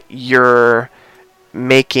that you're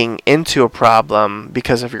making into a problem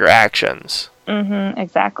because of your actions.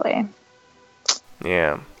 Exactly.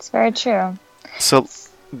 Yeah. It's very true. So,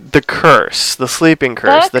 the curse, the sleeping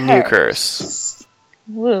curse, the new curse.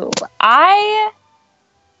 Woo.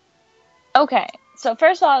 Okay. So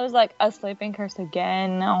first of all, I was like, a sleeping curse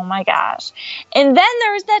again. Oh my gosh. And then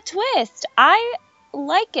there was that twist. I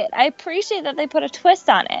like it. I appreciate that they put a twist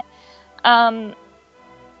on it.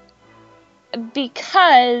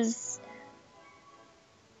 Because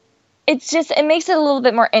it makes it a little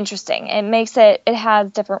bit more interesting. It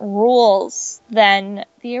has different rules than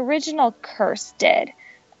the original curse did.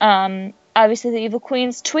 Obviously, the Evil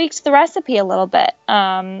Queens tweaked the recipe a little bit,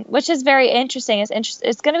 which is very interesting.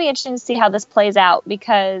 It's going to be interesting to see how this plays out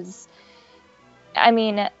because, I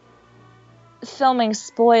mean, filming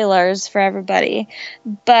spoilers for everybody,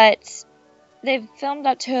 but they've filmed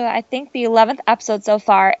up to, I think, the 11th episode so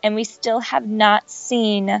far, and we still have not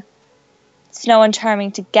seen Snow and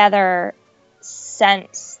Charming together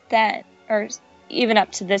since then. Or, even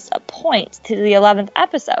up to this point, to the 11th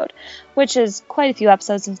episode, which is quite a few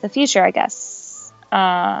episodes into the future, I guess.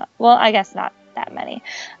 Well, I guess not that many.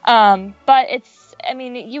 But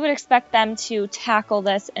you would expect them to tackle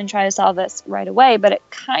this and try to solve this right away, but it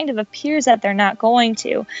kind of appears that they're not going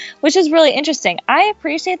to, which is really interesting. I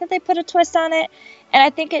appreciate that they put a twist on it, and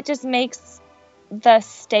I think it just makes the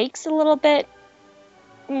stakes a little bit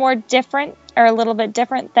more different, or a little bit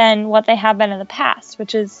different than what they have been in the past,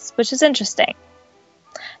 which is interesting.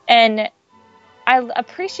 And I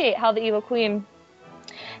appreciate how the Evil Queen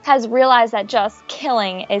has realized that just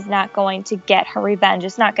killing is not going to get her revenge.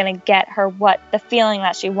 It's not going to get her the feeling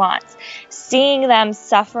that she wants. Seeing them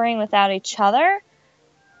suffering without each other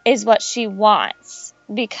is what she wants,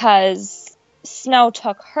 because Snow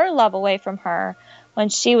took her love away from her when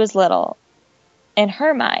she was little, in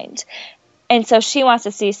her mind. And so she wants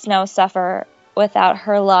to see Snow suffer without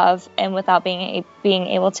her love and without being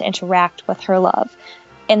able to interact with her love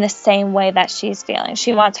in the same way that she's feeling.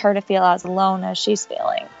 She wants her to feel as alone as she's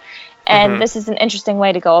feeling. And this is an interesting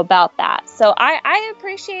way to go about that. So I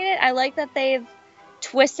appreciate it. I like that they've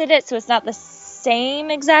twisted it so it's not the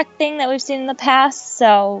same exact thing that we've seen in the past.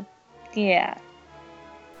 So, yeah.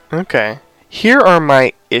 Okay. Here are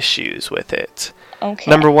my issues with it.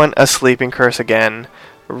 Okay. Number one, a sleeping curse again.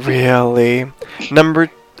 Really?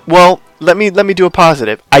 Well, let me do a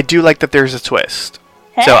positive. I do like that there's a twist.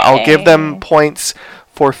 Hey. So I'll give them points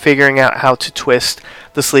for figuring out how to twist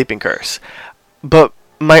the sleeping curse. But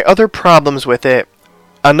my other problems with it,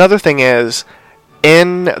 another thing is,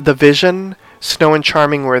 in the vision, Snow and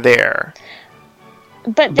Charming were there.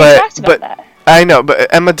 But they talked about that. I know,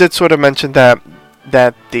 but Emma did sort of mention that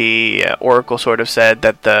the Oracle sort of said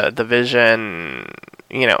that the vision,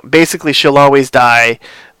 basically she'll always die,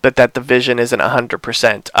 but that the vision isn't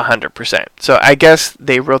 100%. So I guess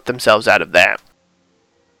they wrote themselves out of that.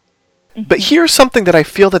 But here's something that I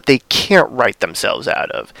feel that they can't write themselves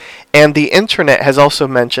out of. And the internet has also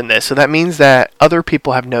mentioned this, so that means that other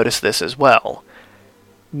people have noticed this as well.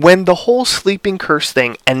 When the whole sleeping curse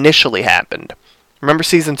thing initially happened, remember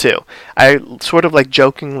season 2, I sort of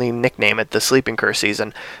jokingly nickname it the sleeping curse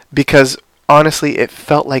season, because honestly it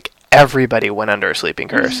felt like everybody went under a sleeping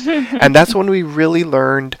curse. And that's when we really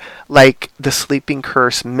learned the sleeping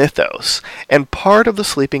curse mythos. And part of the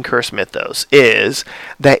sleeping curse mythos is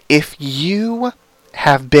that if you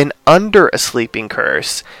have been under a sleeping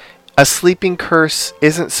curse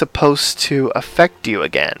isn't supposed to affect you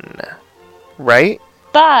again. Right?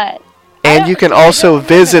 But and you can also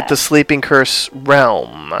visit the sleeping curse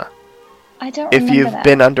realm. I don't remember if you've that.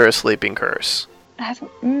 been under a sleeping curse.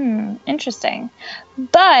 Interesting.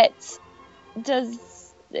 But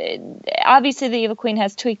obviously the Evil Queen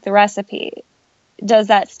has tweaked the recipe. Does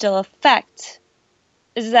that still affect?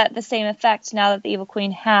 Is that the same effect now that the Evil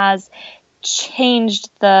Queen has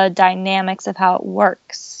changed the dynamics of how it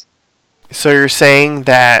works? So you're saying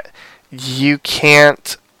that you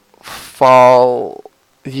can't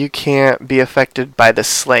be affected by the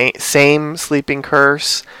same sleeping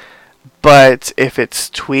curse, but if it's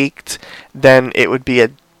tweaked, then it would be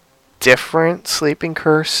a different sleeping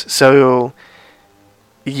curse? So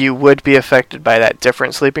you would be affected by that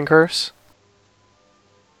different sleeping curse?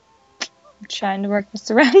 I'm trying to work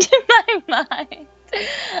this around in my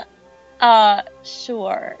mind.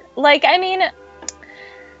 Sure.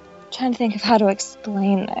 Trying to think of how to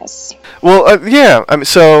explain this. Well, yeah.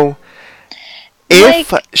 So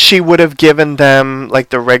if she would have given them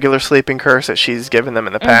the regular sleeping curse that she's given them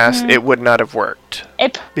in the past, it would not have worked.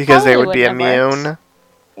 Because they would be immune.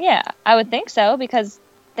 Yeah, I would think so, because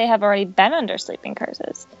they have already been under sleeping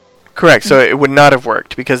curses. Correct, so it would not have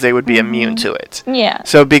worked because they would be immune to it. Yeah.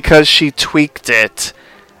 So because she tweaked it,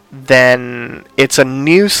 then it's a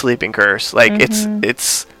new sleeping curse.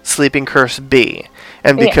 It's sleeping curse B.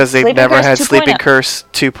 And because they've never had sleeping curse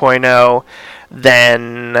 2.0,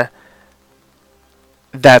 then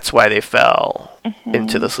that's why they fell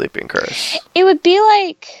into the sleeping curse. It would be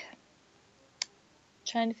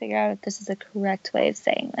trying to figure out if this is a correct way of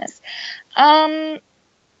saying this.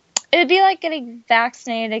 It would be like getting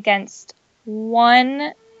vaccinated against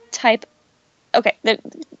one type. Okay, they're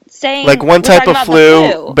saying one type of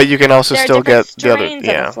flu, but you can also still get the other.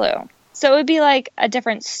 Yeah. Of the flu. So it would be like a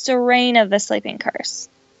different strain of the sleeping curse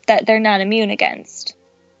that they're not immune against.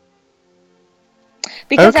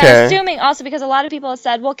 Because I'm assuming also because a lot of people have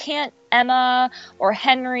said, well, can't Emma or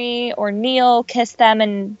Henry or Neil kiss them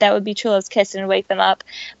and that would be True Love's kiss and wake them up?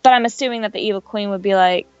 But I'm assuming that the Evil Queen would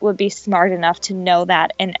be smart enough to know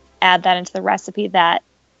that and add that into the recipe that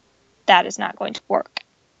is not going to work.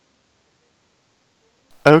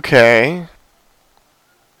 Okay.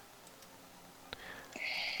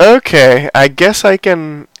 Okay, I guess I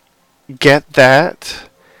can get that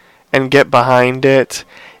and get behind it,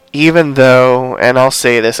 even though, and I'll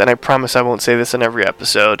say this, and I promise I won't say this in every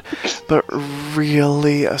episode, but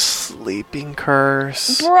really a sleeping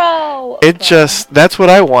curse? Bro! It just, that's what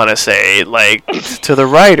I want to say, like, to the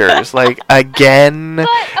writers. Like, again, But,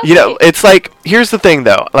 okay. you know, it's like, here's the thing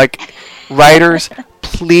though, like, writers,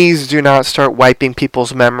 please do not start wiping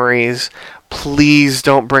people's memories. Please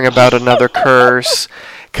don't bring about another curse.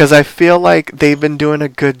 Because I feel like they've been doing a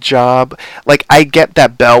good job. Like, I get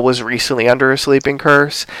that Belle was recently under a sleeping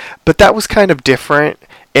curse, but that was kind of different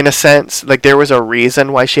in a sense. Like, there was a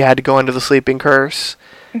reason why she had to go under the sleeping curse.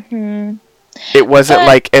 Mm-hmm. It wasn't But-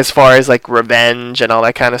 like as far as like revenge and all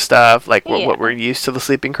that kind of stuff, like Yeah. what we're used to the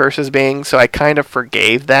sleeping curses being. So I kind of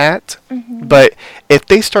forgave that. Mm-hmm. But if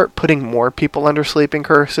they start putting more people under sleeping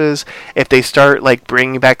curses, if they start like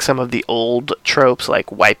bringing back some of the old tropes,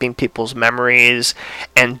 like wiping people's memories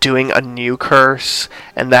and doing a new curse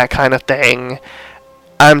and that kind of thing,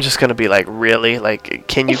 I'm just gonna be like, really? Like,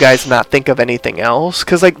 can you guys not think of anything else?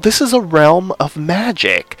 Because, like, this is a realm of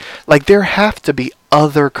magic. Like, there have to be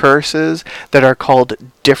other curses that are called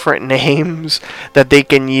different names that they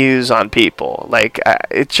can use on people. Like,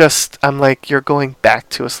 it just, I'm like, you're going back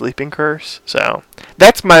to a sleeping curse. So,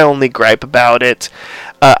 that's my only gripe about it.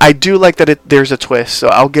 I do like that there's a twist, so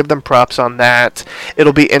I'll give them props on that.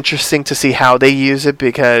 It'll be interesting to see how they use it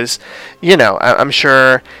because, you know, I'm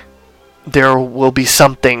sure there will be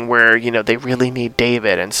something where, you know, they really need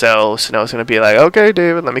David, and so Snow's going to be like, okay,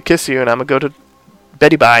 David, let me kiss you, and I'm going to go to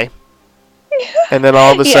Betty Bye. And then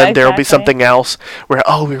all of a Yeah, sudden there will be exactly. something else where,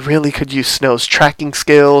 oh, we really could use Snow's tracking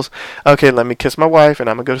skills. Okay, let me kiss my wife, and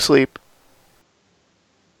I'm going to go to sleep.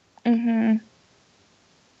 Mm-hmm.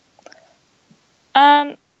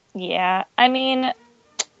 Yeah, I mean,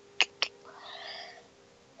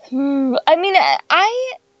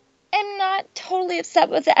 I am not totally upset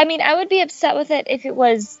with it. I mean, I would be upset with it if it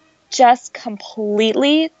was just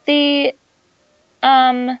completely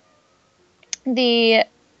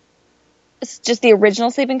just the original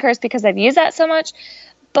sleeping curse because I've used that so much.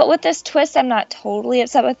 But with this twist, I'm not totally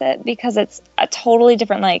upset with it because it's a totally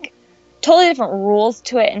different rules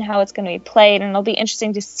to it and how it's going to be played, and it'll be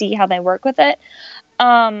interesting to see how they work with it.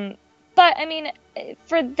 But I mean,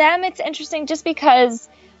 for them, it's interesting just because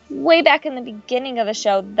way back in the beginning of the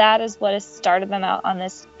show, that is what has started them out on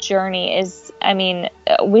this journey.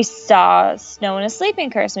 We saw Snow in a sleeping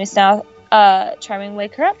curse, and we saw Charming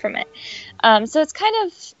wake her up from it. So it's kind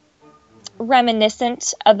of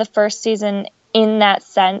reminiscent of the first season in that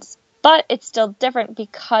sense, but it's still different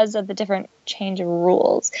because of the different change of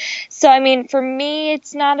rules. So, I mean, for me,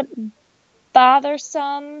 it's not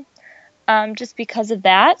bothersome just because of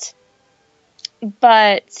that.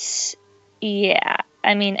 But, yeah,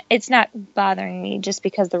 I mean, it's not bothering me just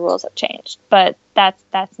because the rules have changed. But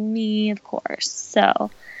that's me, of course. So,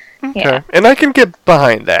 Okay. yeah. And I can get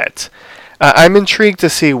behind that. I'm intrigued to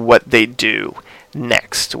see what they do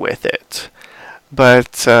next with it.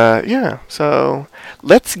 But, yeah, so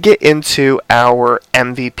let's get into our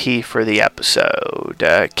MVP for the episode.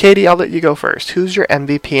 Katie, I'll let you go first. Who's your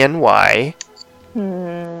MVP and why?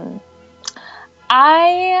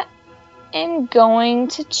 I am going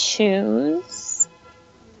to choose...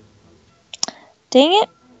 Dang it.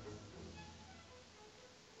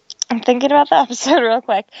 I'm thinking about the episode real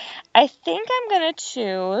quick. I think I'm going to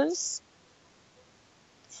choose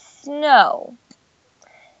Snow.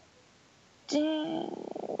 Do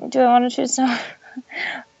I want to choose Snow?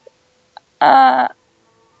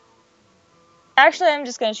 Actually, I'm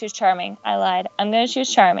just going to choose Charming. I lied. I'm going to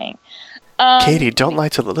choose Charming. Katie, don't lie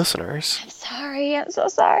to the listeners. Sorry, I'm so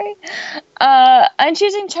sorry. I'm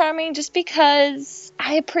choosing Charming just because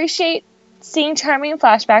I appreciate seeing Charming in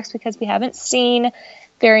flashbacks because we haven't seen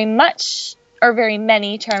very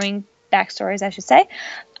many Charming backstories, I should say.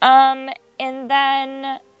 And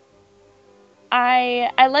then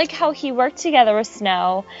I like how he worked together with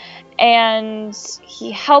Snow, and he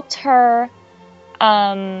helped her.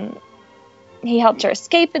 He helped her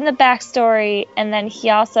escape in the backstory, and then he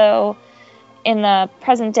also, in the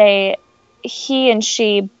present day, he and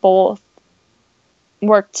she both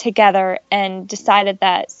worked together and decided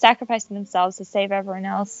that sacrificing themselves to save everyone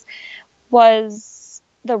else was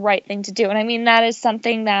the right thing to do. And I mean, that is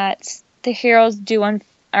something that the heroes do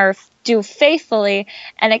faithfully,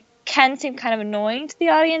 and it can seem kind of annoying to the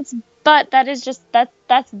audience, but that is just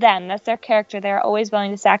that's them. That's their character. They're always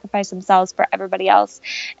willing to sacrifice themselves for everybody else.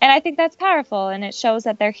 And I think that's powerful, and it shows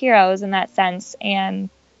that they're heroes in that sense, and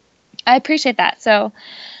I appreciate that. So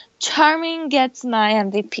Charming gets my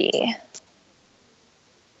MVP.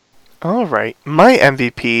 All right. My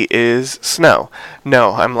MVP is Snow.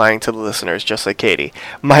 No, I'm lying to the listeners, just like Katie.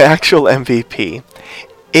 My actual MVP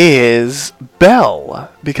is Belle,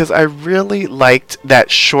 because I really liked that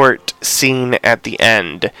short scene at the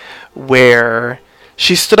end where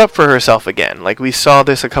she stood up for herself again. Like, we saw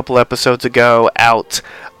this a couple episodes ago out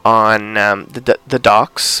on the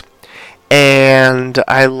docks, and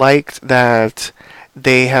I liked that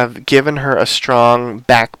they have given her a strong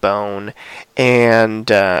backbone, and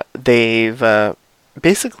they've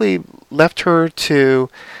basically left her to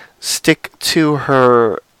stick to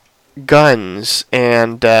her guns,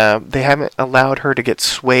 and they haven't allowed her to get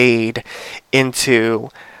swayed into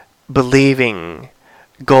believing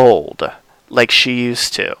gold like she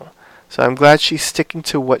used to. So I'm glad she's sticking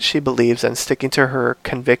to what she believes and sticking to her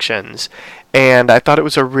convictions. And I thought it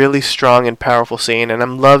was a really strong and powerful scene, and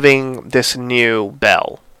I'm loving this new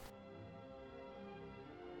Belle.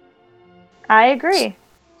 I agree.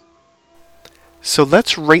 So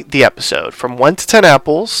let's rate the episode. From 1 to 10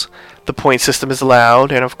 apples, the point system is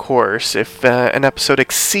allowed, and of course, if an episode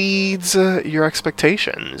exceeds your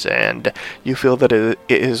expectations and you feel that it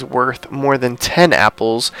is worth more than 10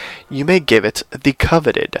 apples, you may give it the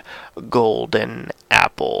coveted golden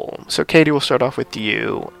apple. So Katie, we'll start off with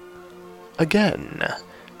you again.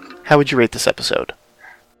 How would you rate this episode?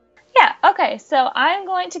 Yeah, okay, so I'm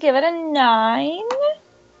going to give it a 9.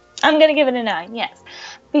 I'm going to give it a 9, yes.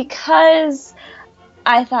 Because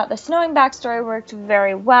I thought the snowing backstory worked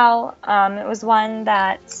very well. It was one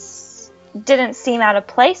that didn't seem out of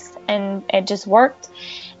place, and it just worked.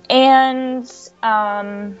 And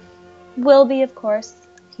Wilby, of course,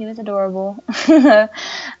 he was adorable.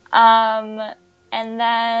 And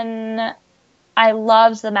then I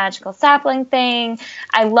loved the magical sapling thing.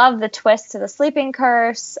 I loved the twist to the sleeping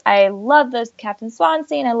curse. I loved the Captain Swan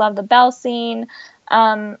scene. I loved the Belle scene.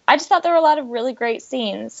 I just thought there were a lot of really great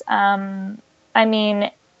scenes. I mean,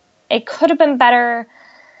 it could have been better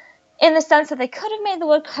in the sense that they could have made the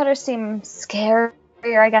woodcutter seem scarier,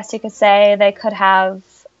 I guess you could say. They could have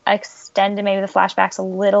extended maybe the flashbacks a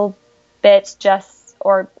little bit,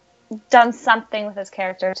 or done something with his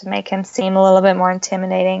character to make him seem a little bit more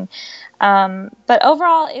intimidating. But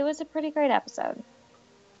overall, it was a pretty great episode.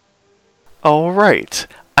 All right.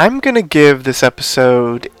 I'm going to give this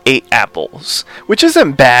episode 8 apples, which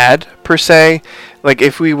isn't bad, per se. Like,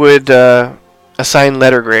 if we would assign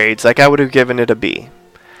letter grades, like, I would have given it a B.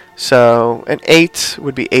 So, an 8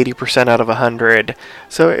 would be 80% out of 100.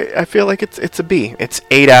 So, I feel like it's a B. It's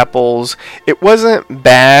 8 apples. It wasn't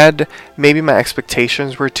bad. Maybe my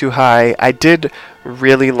expectations were too high. I did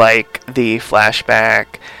really like the flashback.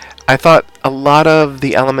 I thought a lot of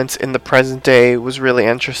the elements in the present day was really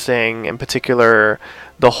interesting. In particular,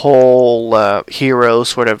 the whole hero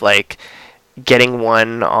sort of like getting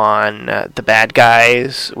one on the bad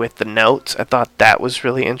guys with the notes. I thought that was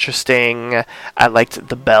really interesting. I liked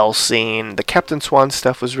the Belle scene. The Captain Swan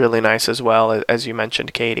stuff was really nice as well, as you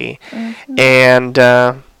mentioned, Katie. Mm-hmm. And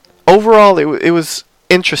overall, it was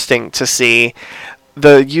interesting to see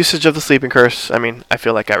the usage of the sleeping curse. I mean, I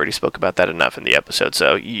feel like I already spoke about that enough in the episode,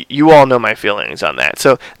 so you all know my feelings on that.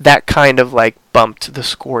 So that kind of like bumped the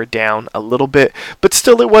score down a little bit, but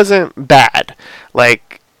still it wasn't bad.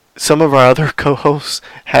 Like, some of our other co-hosts,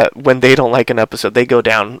 when they don't like an episode, they go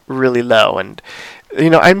down really low, and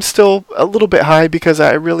I'm still a little bit high because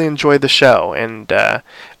I really enjoy the show, and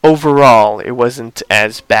overall it wasn't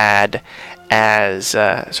as bad as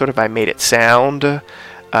sort of I made it sound,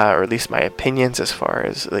 or at least my opinions as far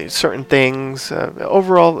as certain things.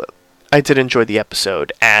 Overall, I did enjoy the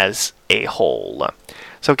episode as a whole.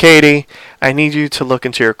 So, Katie, I need you to look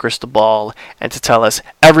into your crystal ball and to tell us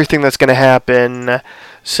everything that's going to happen.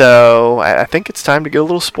 So, I think it's time to get a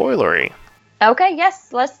little spoilery. Okay,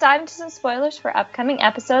 yes, let's dive into some spoilers for upcoming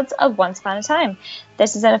episodes of Once Upon a Time.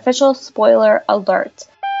 This is an official spoiler alert.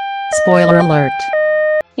 Spoiler alert.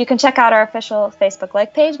 You can check out our official Facebook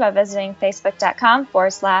like page by visiting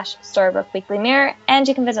facebook.com/Storybrooke Weekly Mirror, and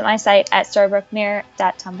you can visit my site at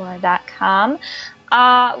storybrookmirror.tumblr.com.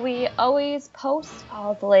 We always post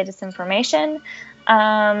all the latest information.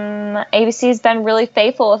 ABC's been really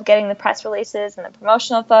faithful with getting the press releases and the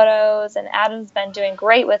promotional photos, and Adam's been doing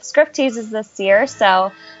great with script teases this year.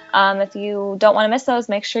 So if you don't want to miss those,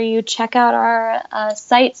 make sure you check out our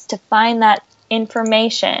sites to find that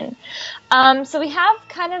information. So we have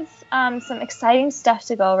kind of some exciting stuff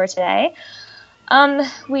to go over today.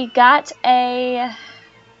 We got a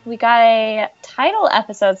title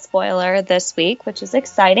episode spoiler this week, which is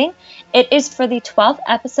exciting. It is for the 12th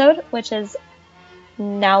episode, which is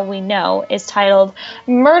Now We Know is titled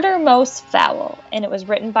Murder Most Foul, and it was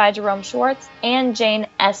written by Jerome Schwartz and Jane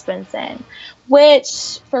Espenson,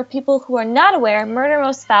 which, for people who are not aware, Murder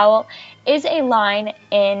Most Foul is a line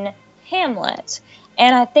in Hamlet.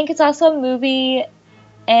 And I think it's also a movie,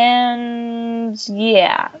 and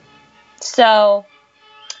yeah. So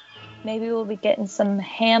maybe we'll be getting some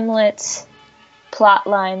Hamlet plot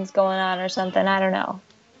lines going on or something. I don't know.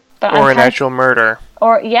 But or an actual murder.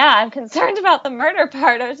 Or, yeah, I'm concerned about the murder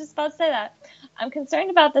part. I was just about to say that. I'm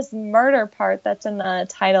concerned about this murder part that's in the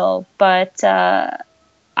title, but I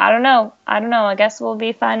don't know. I guess we'll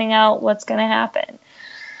be finding out what's going to happen.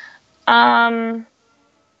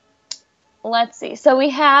 Let's see. So we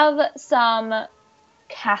have some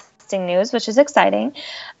casting news, which is exciting.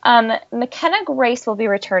 McKenna Grace will be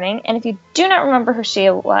returning, and if you do not remember who she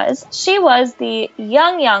was the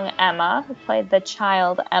young Emma, who played the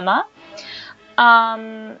child Emma,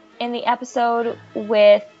 in the episode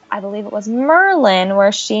with, I believe it was Merlin,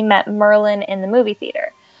 where she met Merlin in the movie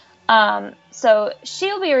theater. So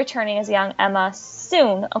she'll be returning as young Emma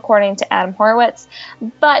soon, according to Adam Horowitz,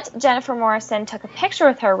 but Jennifer Morrison took a picture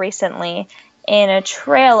with her recently in a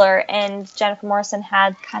trailer, and Jennifer Morrison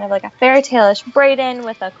had kind of like a fairy tale-ish braid in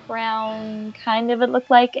with a crown, kind of it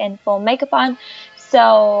looked like, and full makeup on.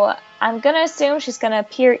 So I'm going to assume she's going to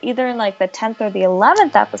appear either in like the 10th or the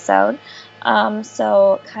 11th episode.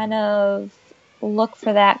 So kind of look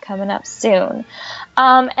for that coming up soon.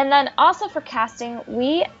 And then also for casting,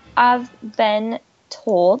 we have been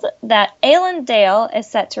told that Alan Dale is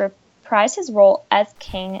set to reprise his role as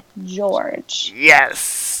King George.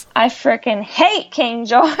 Yes! I freaking hate King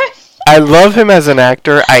George. I love him as an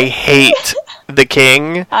actor. I hate the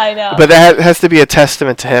king. I know. But that has to be a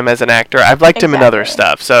testament to him as an actor. I've liked him in other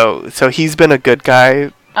stuff. So he's been a good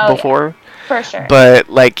guy before. Yeah, for sure. But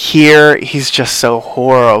like here, he's just so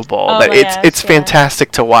horrible that it's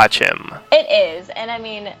fantastic to watch him. It is. And I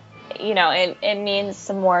mean, you know, it means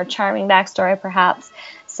some more charming backstory, perhaps.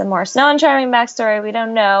 Some more Snow and charming backstory. We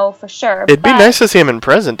don't know for sure. It'd be nice to see him in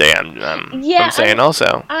present day. I'm saying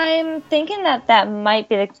also. I'm thinking that might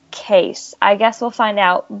be the case. I guess we'll find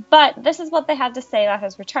out. But this is what they had to say about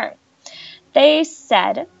his return. They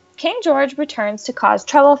said, King George returns to cause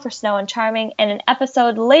trouble for Snow and Charming in an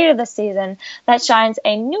episode later this season that shines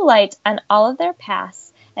a new light on all of their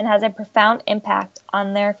pasts and has a profound impact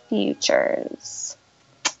on their futures.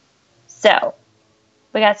 So,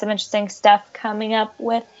 we got some interesting stuff coming up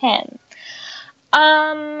with him.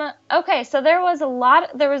 Okay, so there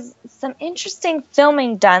was some interesting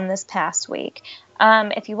filming done this past week.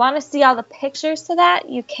 If you want to see all the pictures to that,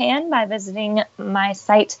 you can by visiting my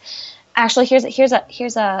site. Actually, here's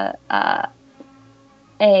a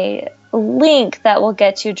link that will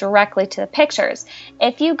get you directly to the pictures.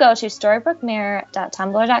 If you go to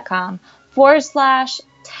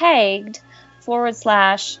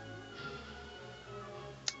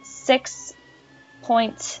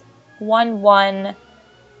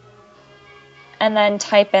and then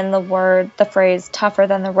type in the phrase tougher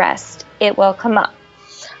than the rest, it will come up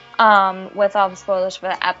with all the spoilers for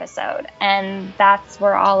the episode. And that's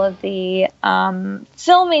where all of the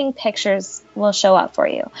filming pictures will show up for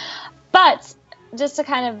you. But just to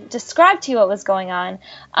kind of describe to you what was going on,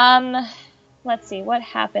 let's see, what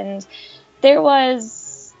happened. There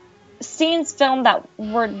was scenes filmed that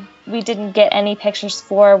we didn't get any pictures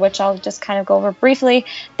for, which I'll just kind of go over briefly.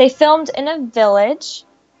 They filmed in a village.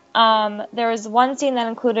 There was one scene that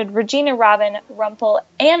included Regina, Robin, Rumpel,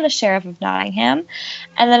 and the Sheriff of Nottingham.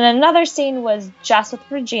 And then another scene was just with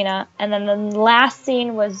Regina. And then the last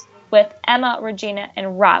scene was with Emma, Regina,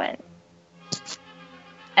 and Robin.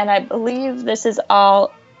 And I believe this is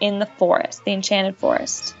all in the forest, the Enchanted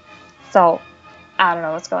Forest. So, I don't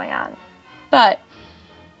know what's going on. But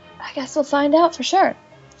I guess we'll find out for sure.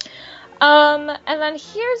 And then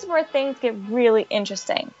here's where things get really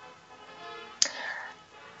interesting.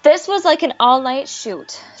 This was like an all-night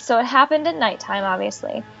shoot, so it happened at nighttime,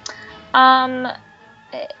 obviously.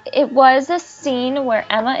 It was a scene where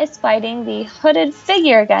Emma is fighting the hooded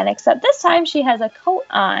figure again, except this time she has a coat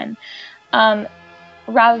on,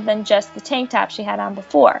 rather than just the tank top she had on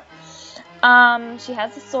before. She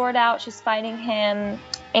has the sword out, she's fighting him,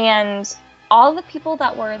 and all the people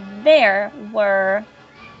that were there were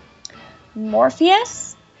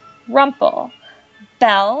Morpheus, Rumpel,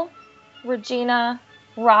 Belle, Regina,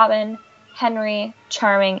 Robin, Henry,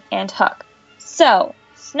 Charming, and Hook. So,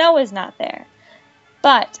 Snow is not there,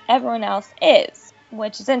 but everyone else is,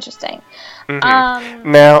 which is interesting.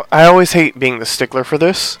 Mm-hmm. Now, I always hate being the stickler for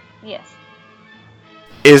this. Yes.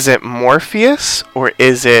 Is it Morpheus, or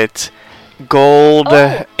is it Gold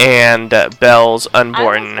and Belle's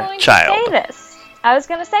unborn child? I was going to say this. I was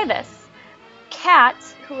going to say this. Kat,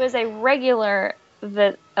 who is a regular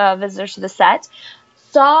visitor to the set,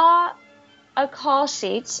 saw a call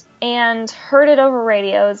sheet and heard it over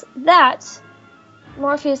radios that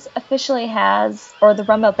Morpheus officially has, or the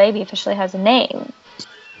Rumbo Baby officially has a name.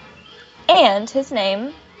 And his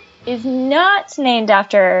name is not named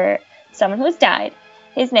after someone who has died.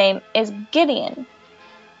 His name is Gideon.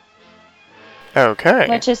 Okay.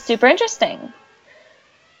 Which is super interesting.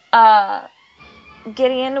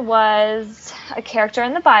 Gideon was a character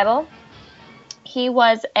in the Bible. He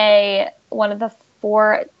was one of the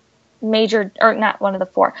major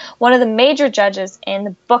judges in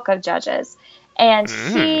the Book of Judges. And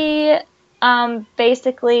he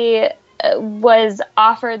basically was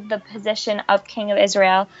offered the position of King of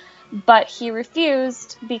Israel, but he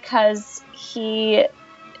refused because he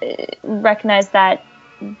recognized that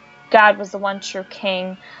God was the one true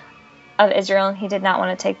king of Israel, and he did not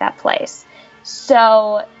want to take that place.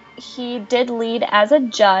 So he did lead as a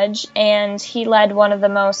judge, and he led one of the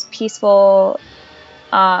most peaceful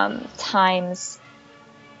times,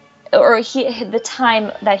 or the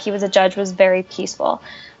time that he was a judge was very peaceful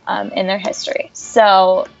in their history.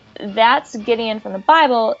 So that's Gideon from the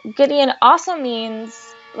Bible. Gideon also means,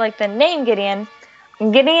 like the name Gideon,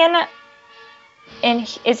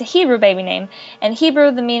 is a Hebrew baby name. In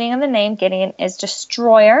Hebrew, the meaning of the name Gideon is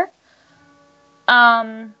destroyer.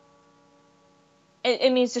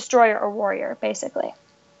 It means destroyer or warrior, basically.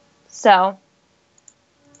 So,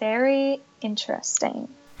 very interesting.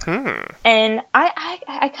 And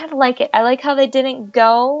I kind of like it. I like how they didn't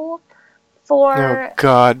go for... Oh,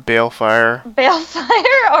 God, Balefire.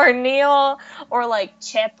 Balefire or Neil or, like,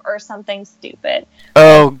 Chip or something stupid.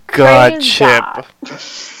 Oh, God, Praise Chip. God.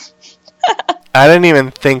 I didn't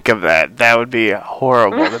even think of that. That would be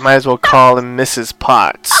horrible. They might as well call him Mrs.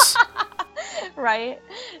 Potts. Right?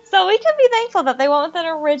 So we can be thankful that they went with an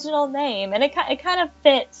original name. And it kind of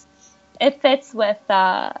fits. It fits with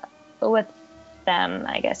them,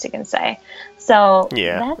 I guess you can say. So,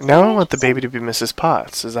 Yeah. that's Now I want the interesting. baby to be Mrs.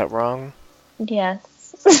 Potts. Is that wrong?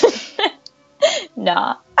 Yes.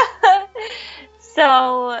 No.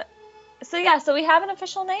 So we have an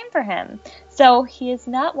official name for him. So he is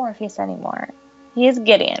not Morpheus anymore. He is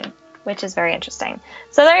Gideon, which is very interesting.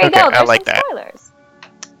 So there you Okay, go. I There's like some that. spoilers.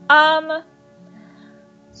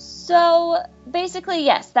 So basically,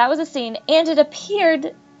 yes, that was a scene, and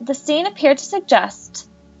the scene appeared to suggest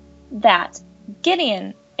that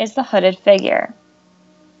Gideon is the hooded figure.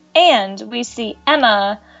 And we see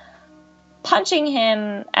Emma punching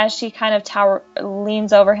him as she kind of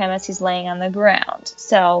leans over him as he's laying on the ground.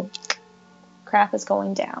 So crap is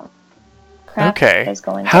going down. Okay. Is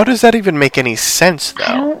going How down. does that even make any sense, I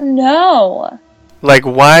though? don't know. Like,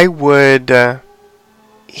 why would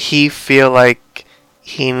he feel like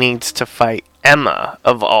he needs to fight Emma,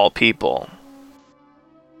 of all people?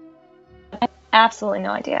 Absolutely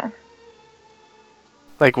no idea.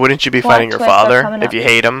 Like, wouldn't you be Plot fighting your twists are father coming if up. you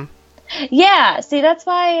hate him? Yeah, see, that's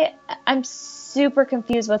why I'm super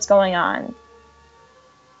confused what's going on.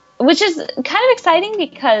 Which is kind of exciting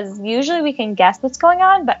because usually we can guess what's going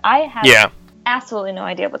on, but I have absolutely no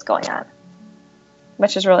idea what's going on.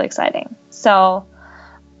 Which is really exciting. So,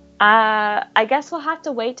 I guess we'll have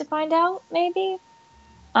to wait to find out, maybe.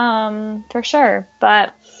 For sure.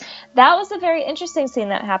 But that was a very interesting scene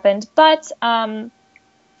that happened. But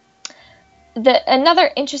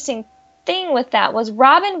another interesting thing with that was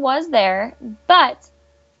Robin was there, but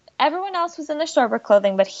everyone else was in their Storybrooke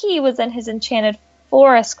clothing, but he was in his Enchanted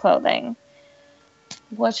Forest clothing,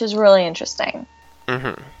 which is really interesting.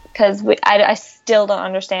 Because I still don't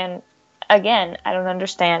understand. Again, I don't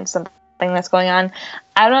understand something that's going on.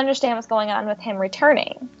 I don't understand what's going on with him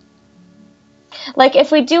returning. Like,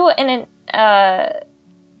 if we do an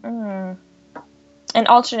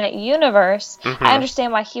alternate universe, I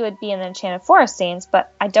understand why he would be in the Enchanted Forest scenes,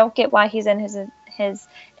 but I don't get why he's in his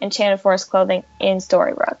Enchanted Forest clothing in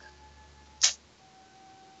Storybrooke.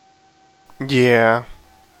 Yeah.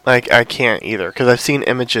 Like, I can't either, because I've seen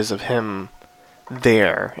images of him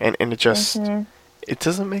there, and it just... It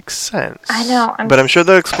doesn't make sense. I know. But I'm sure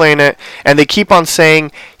they'll explain it. And they keep on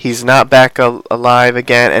saying he's not back alive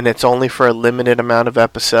again, and it's only for a limited amount of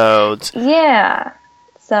episodes. Yeah.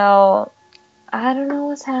 So, I don't know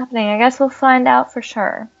what's happening. I guess we'll find out for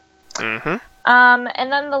sure. And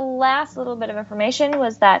then the last little bit of information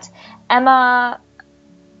was that Emma...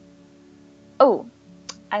 Oh,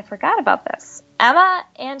 I forgot about this. Emma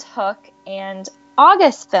and Hook and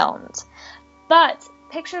August filmed. But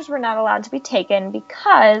pictures were not allowed to be taken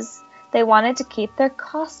because they wanted to keep their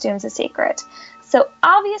costumes a secret. So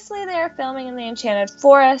obviously they are filming in the Enchanted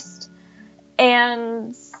Forest,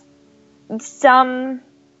 and some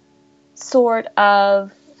sort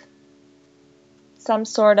of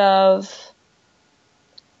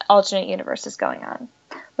alternate universe is going on,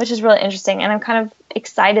 which is really interesting. And I'm kind of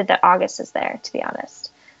excited that August is there, to be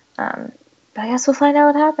honest. But I guess we'll find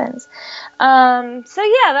out what happens. So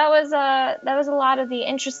yeah, that was a lot of the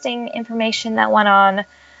interesting information that went on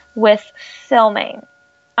with filming.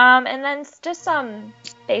 And then just some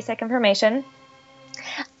basic information.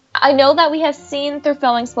 I know that we have seen through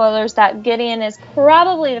filming spoilers that Gideon is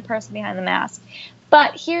probably the person behind the mask,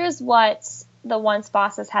 but here's what the Once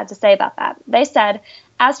Bosses had to say about that. They said,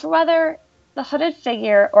 as for whether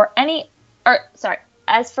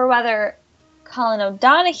Colin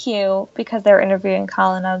O'Donoghue, because they were interviewing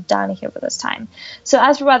Colin O'Donoghue for this time. So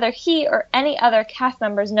as for whether he or any other cast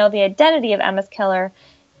members know the identity of Emma's killer,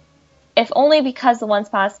 it's only because the Once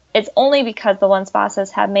Bosses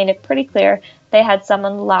have made it pretty clear they had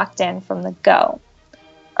someone locked in from Go.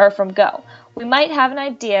 We might have an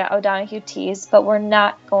idea, O'Donoghue teased, but we're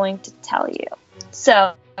not going to tell you.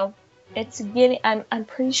 So it's Gideon. I'm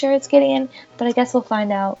pretty sure it's Gideon, but I guess we'll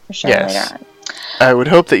find out for sure later on. I would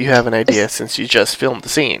hope that you have an idea since you just filmed the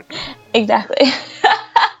scene. Exactly.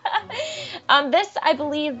 I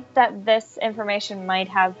believe that this information might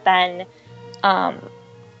have been,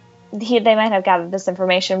 they might have gathered this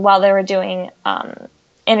information while they were doing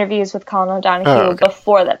interviews with Colin O'Donoghue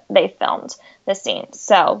before they filmed the scene.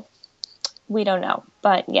 So we don't know,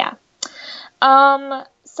 but yeah.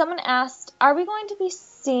 Someone asked, are we going to be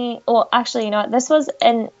seeing... Well, actually, you know what? This was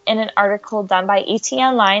in an article done by ET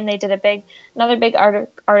Online. They did another big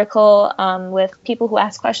article with people who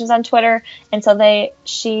asked questions on Twitter. And so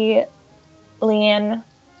Leanne,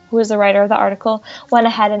 who is the writer of the article, went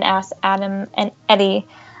ahead and asked Adam and Eddie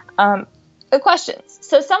the questions.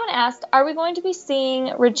 So someone asked, are we going to be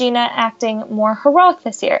seeing Regina acting more heroic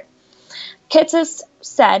this year? Kitsis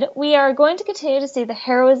said, we are going to continue to see the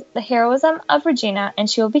heroism of Regina, and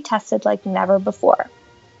she will be tested like never before.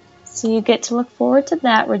 So you get to look forward to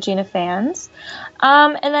that, Regina fans.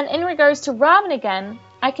 And then in regards to Robin again,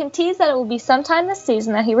 I can tease that it will be sometime this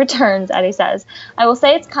season that he returns, Eddie says. I will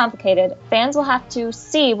say it's complicated. Fans will have to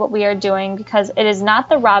see what we are doing because it is not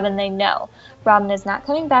the Robin they know. Robin is not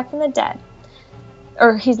coming back from the dead.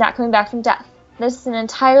 Or he's not coming back from death. This is an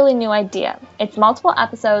entirely new idea. It's multiple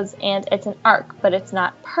episodes and it's an arc, but it's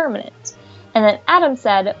not permanent. And then Adam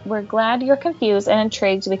said, we're glad you're confused and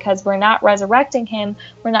intrigued because we're not resurrecting him.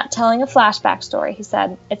 We're not telling a flashback story. He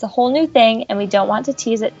said, it's a whole new thing and we don't want to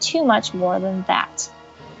tease it too much more than that.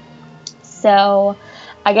 So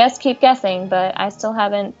I guess keep guessing, but I still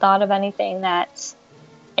haven't thought of anything that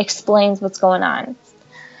explains what's going on.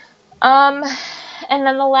 And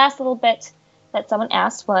then the last little bit that someone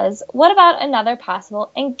asked was, what about another possible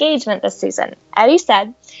engagement this season? Eddie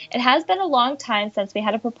said, it has been a long time since we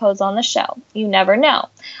had a proposal on the show. You never know.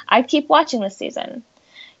 I'd keep watching this season.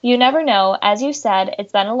 You never know. As you said,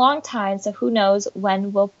 it's been a long time, so who knows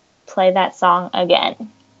when we'll play that song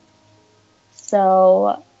again.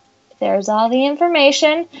 So there's all the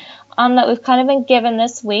information that we've kind of been given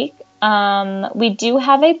this week. We do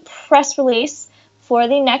have a press release for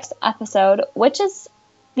the next episode, which is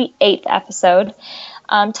the 8th episode,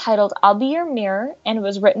 titled I'll Be Your Mirror, and it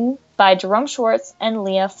was written by Jerome Schwartz and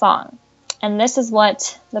Leah Fong. And this is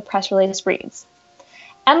what the press release reads.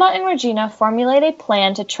 Emma and Regina formulate a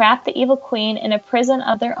plan to trap the evil queen in a prison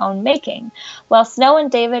of their own making, while Snow and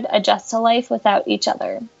David adjust to life without each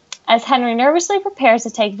other. As Henry nervously prepares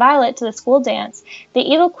to take Violet to the school dance, the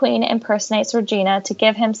evil queen impersonates Regina to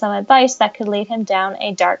give him some advice that could lead him down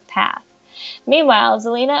a dark path. Meanwhile,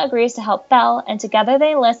 Zelena agrees to help Belle, and together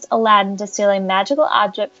they enlist Aladdin to steal a magical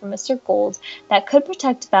object from Mr. Gold that could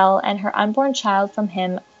protect Belle and her unborn child from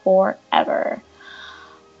him forever.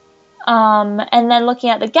 And then looking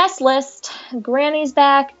at the guest list, Granny's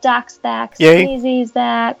back, Doc's back, Sneezy's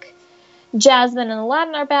back, Jasmine and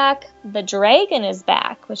Aladdin are back, the dragon is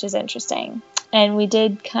back, which is interesting. And we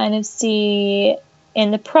did kind of see in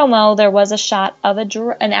the promo there was a shot of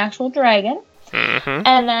an actual dragon. Mm-hmm.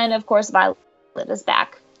 And then, of course, Violet is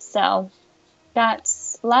back. So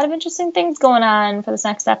that's a lot of interesting things going on for this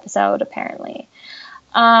next episode, apparently.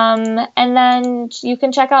 And then you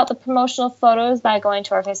can check out the promotional photos by going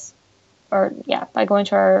to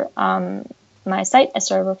my site,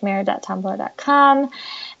 astoryofmary.tumblr.com.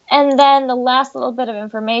 And then the last little bit of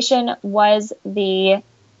information was the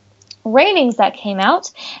ratings that came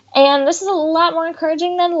out. And this is a lot more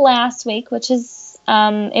encouraging than last week, which is,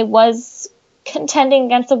 it was contending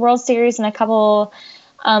against the World Series and a couple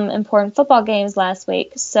important football games last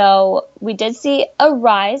week. So we did see a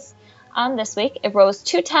rise on this week. It rose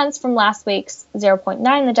 0.2 from last week's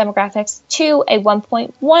 0.9 in the demographics to a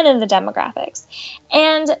 1.1 in the demographics.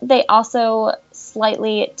 And they also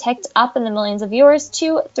slightly ticked up in the millions of viewers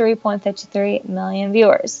to 3.53 million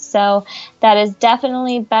viewers. So that is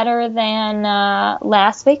definitely better than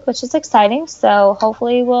last week, which is exciting. So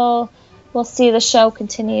hopefully we'll see the show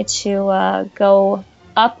continue to go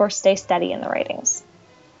up or stay steady in the ratings.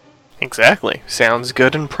 Exactly. Sounds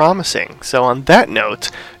good and promising. So on that note,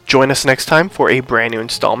 join us next time for a brand new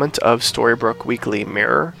installment of Storybrooke Weekly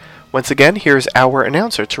Mirror. Once again, here's our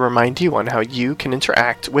announcer to remind you on how you can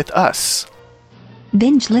interact with us.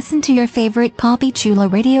 Binge listen to your favorite Poppy Chula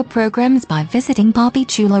Radio programs by visiting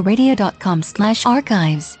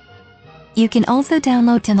poppychularadio.com/archives. You can also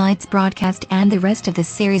download tonight's broadcast and the rest of the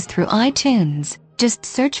series through iTunes. Just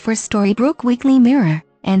search for Storybrooke Weekly Mirror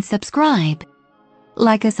and subscribe.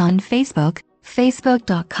 Like us on Facebook,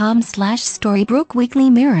 facebook.com/Storybrooke Weekly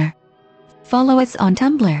Mirror. Follow us on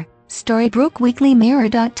Tumblr,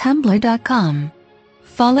 storybrookweeklymirror.tumblr.com.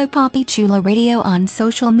 Follow Poppy Chula Radio on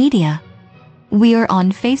social media. We are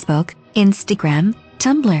on Facebook, Instagram,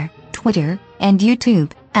 Tumblr, Twitter, and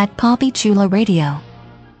YouTube at Poppy Chula Radio.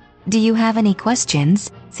 Do you have any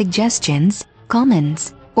questions, suggestions,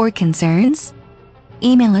 comments, or concerns?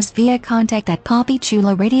 Email us via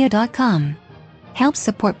contact@poppychularadio.com. Help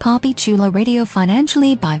support Poppy Chula Radio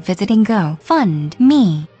financially by visiting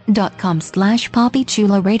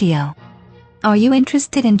gofundme.com/poppychularadio. Are you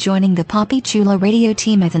interested in joining the Poppy Chula Radio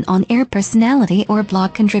team as an on-air personality or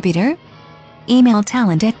blog contributor? Email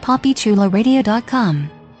talent@poppychularadio.com.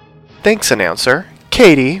 Thanks, announcer.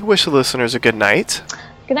 Katie, wish the listeners a good night.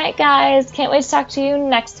 Good night, guys. Can't wait to talk to you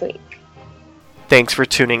next week. Thanks for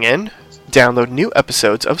tuning in. Download new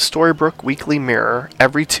episodes of Storybrooke Weekly Mirror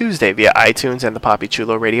every Tuesday via iTunes and the Poppy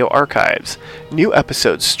Chula Radio archives. New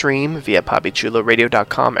episodes stream via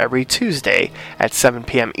poppychularadio.com every Tuesday at 7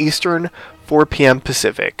 p.m. Eastern, 4 p.m.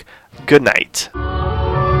 Pacific. Good night.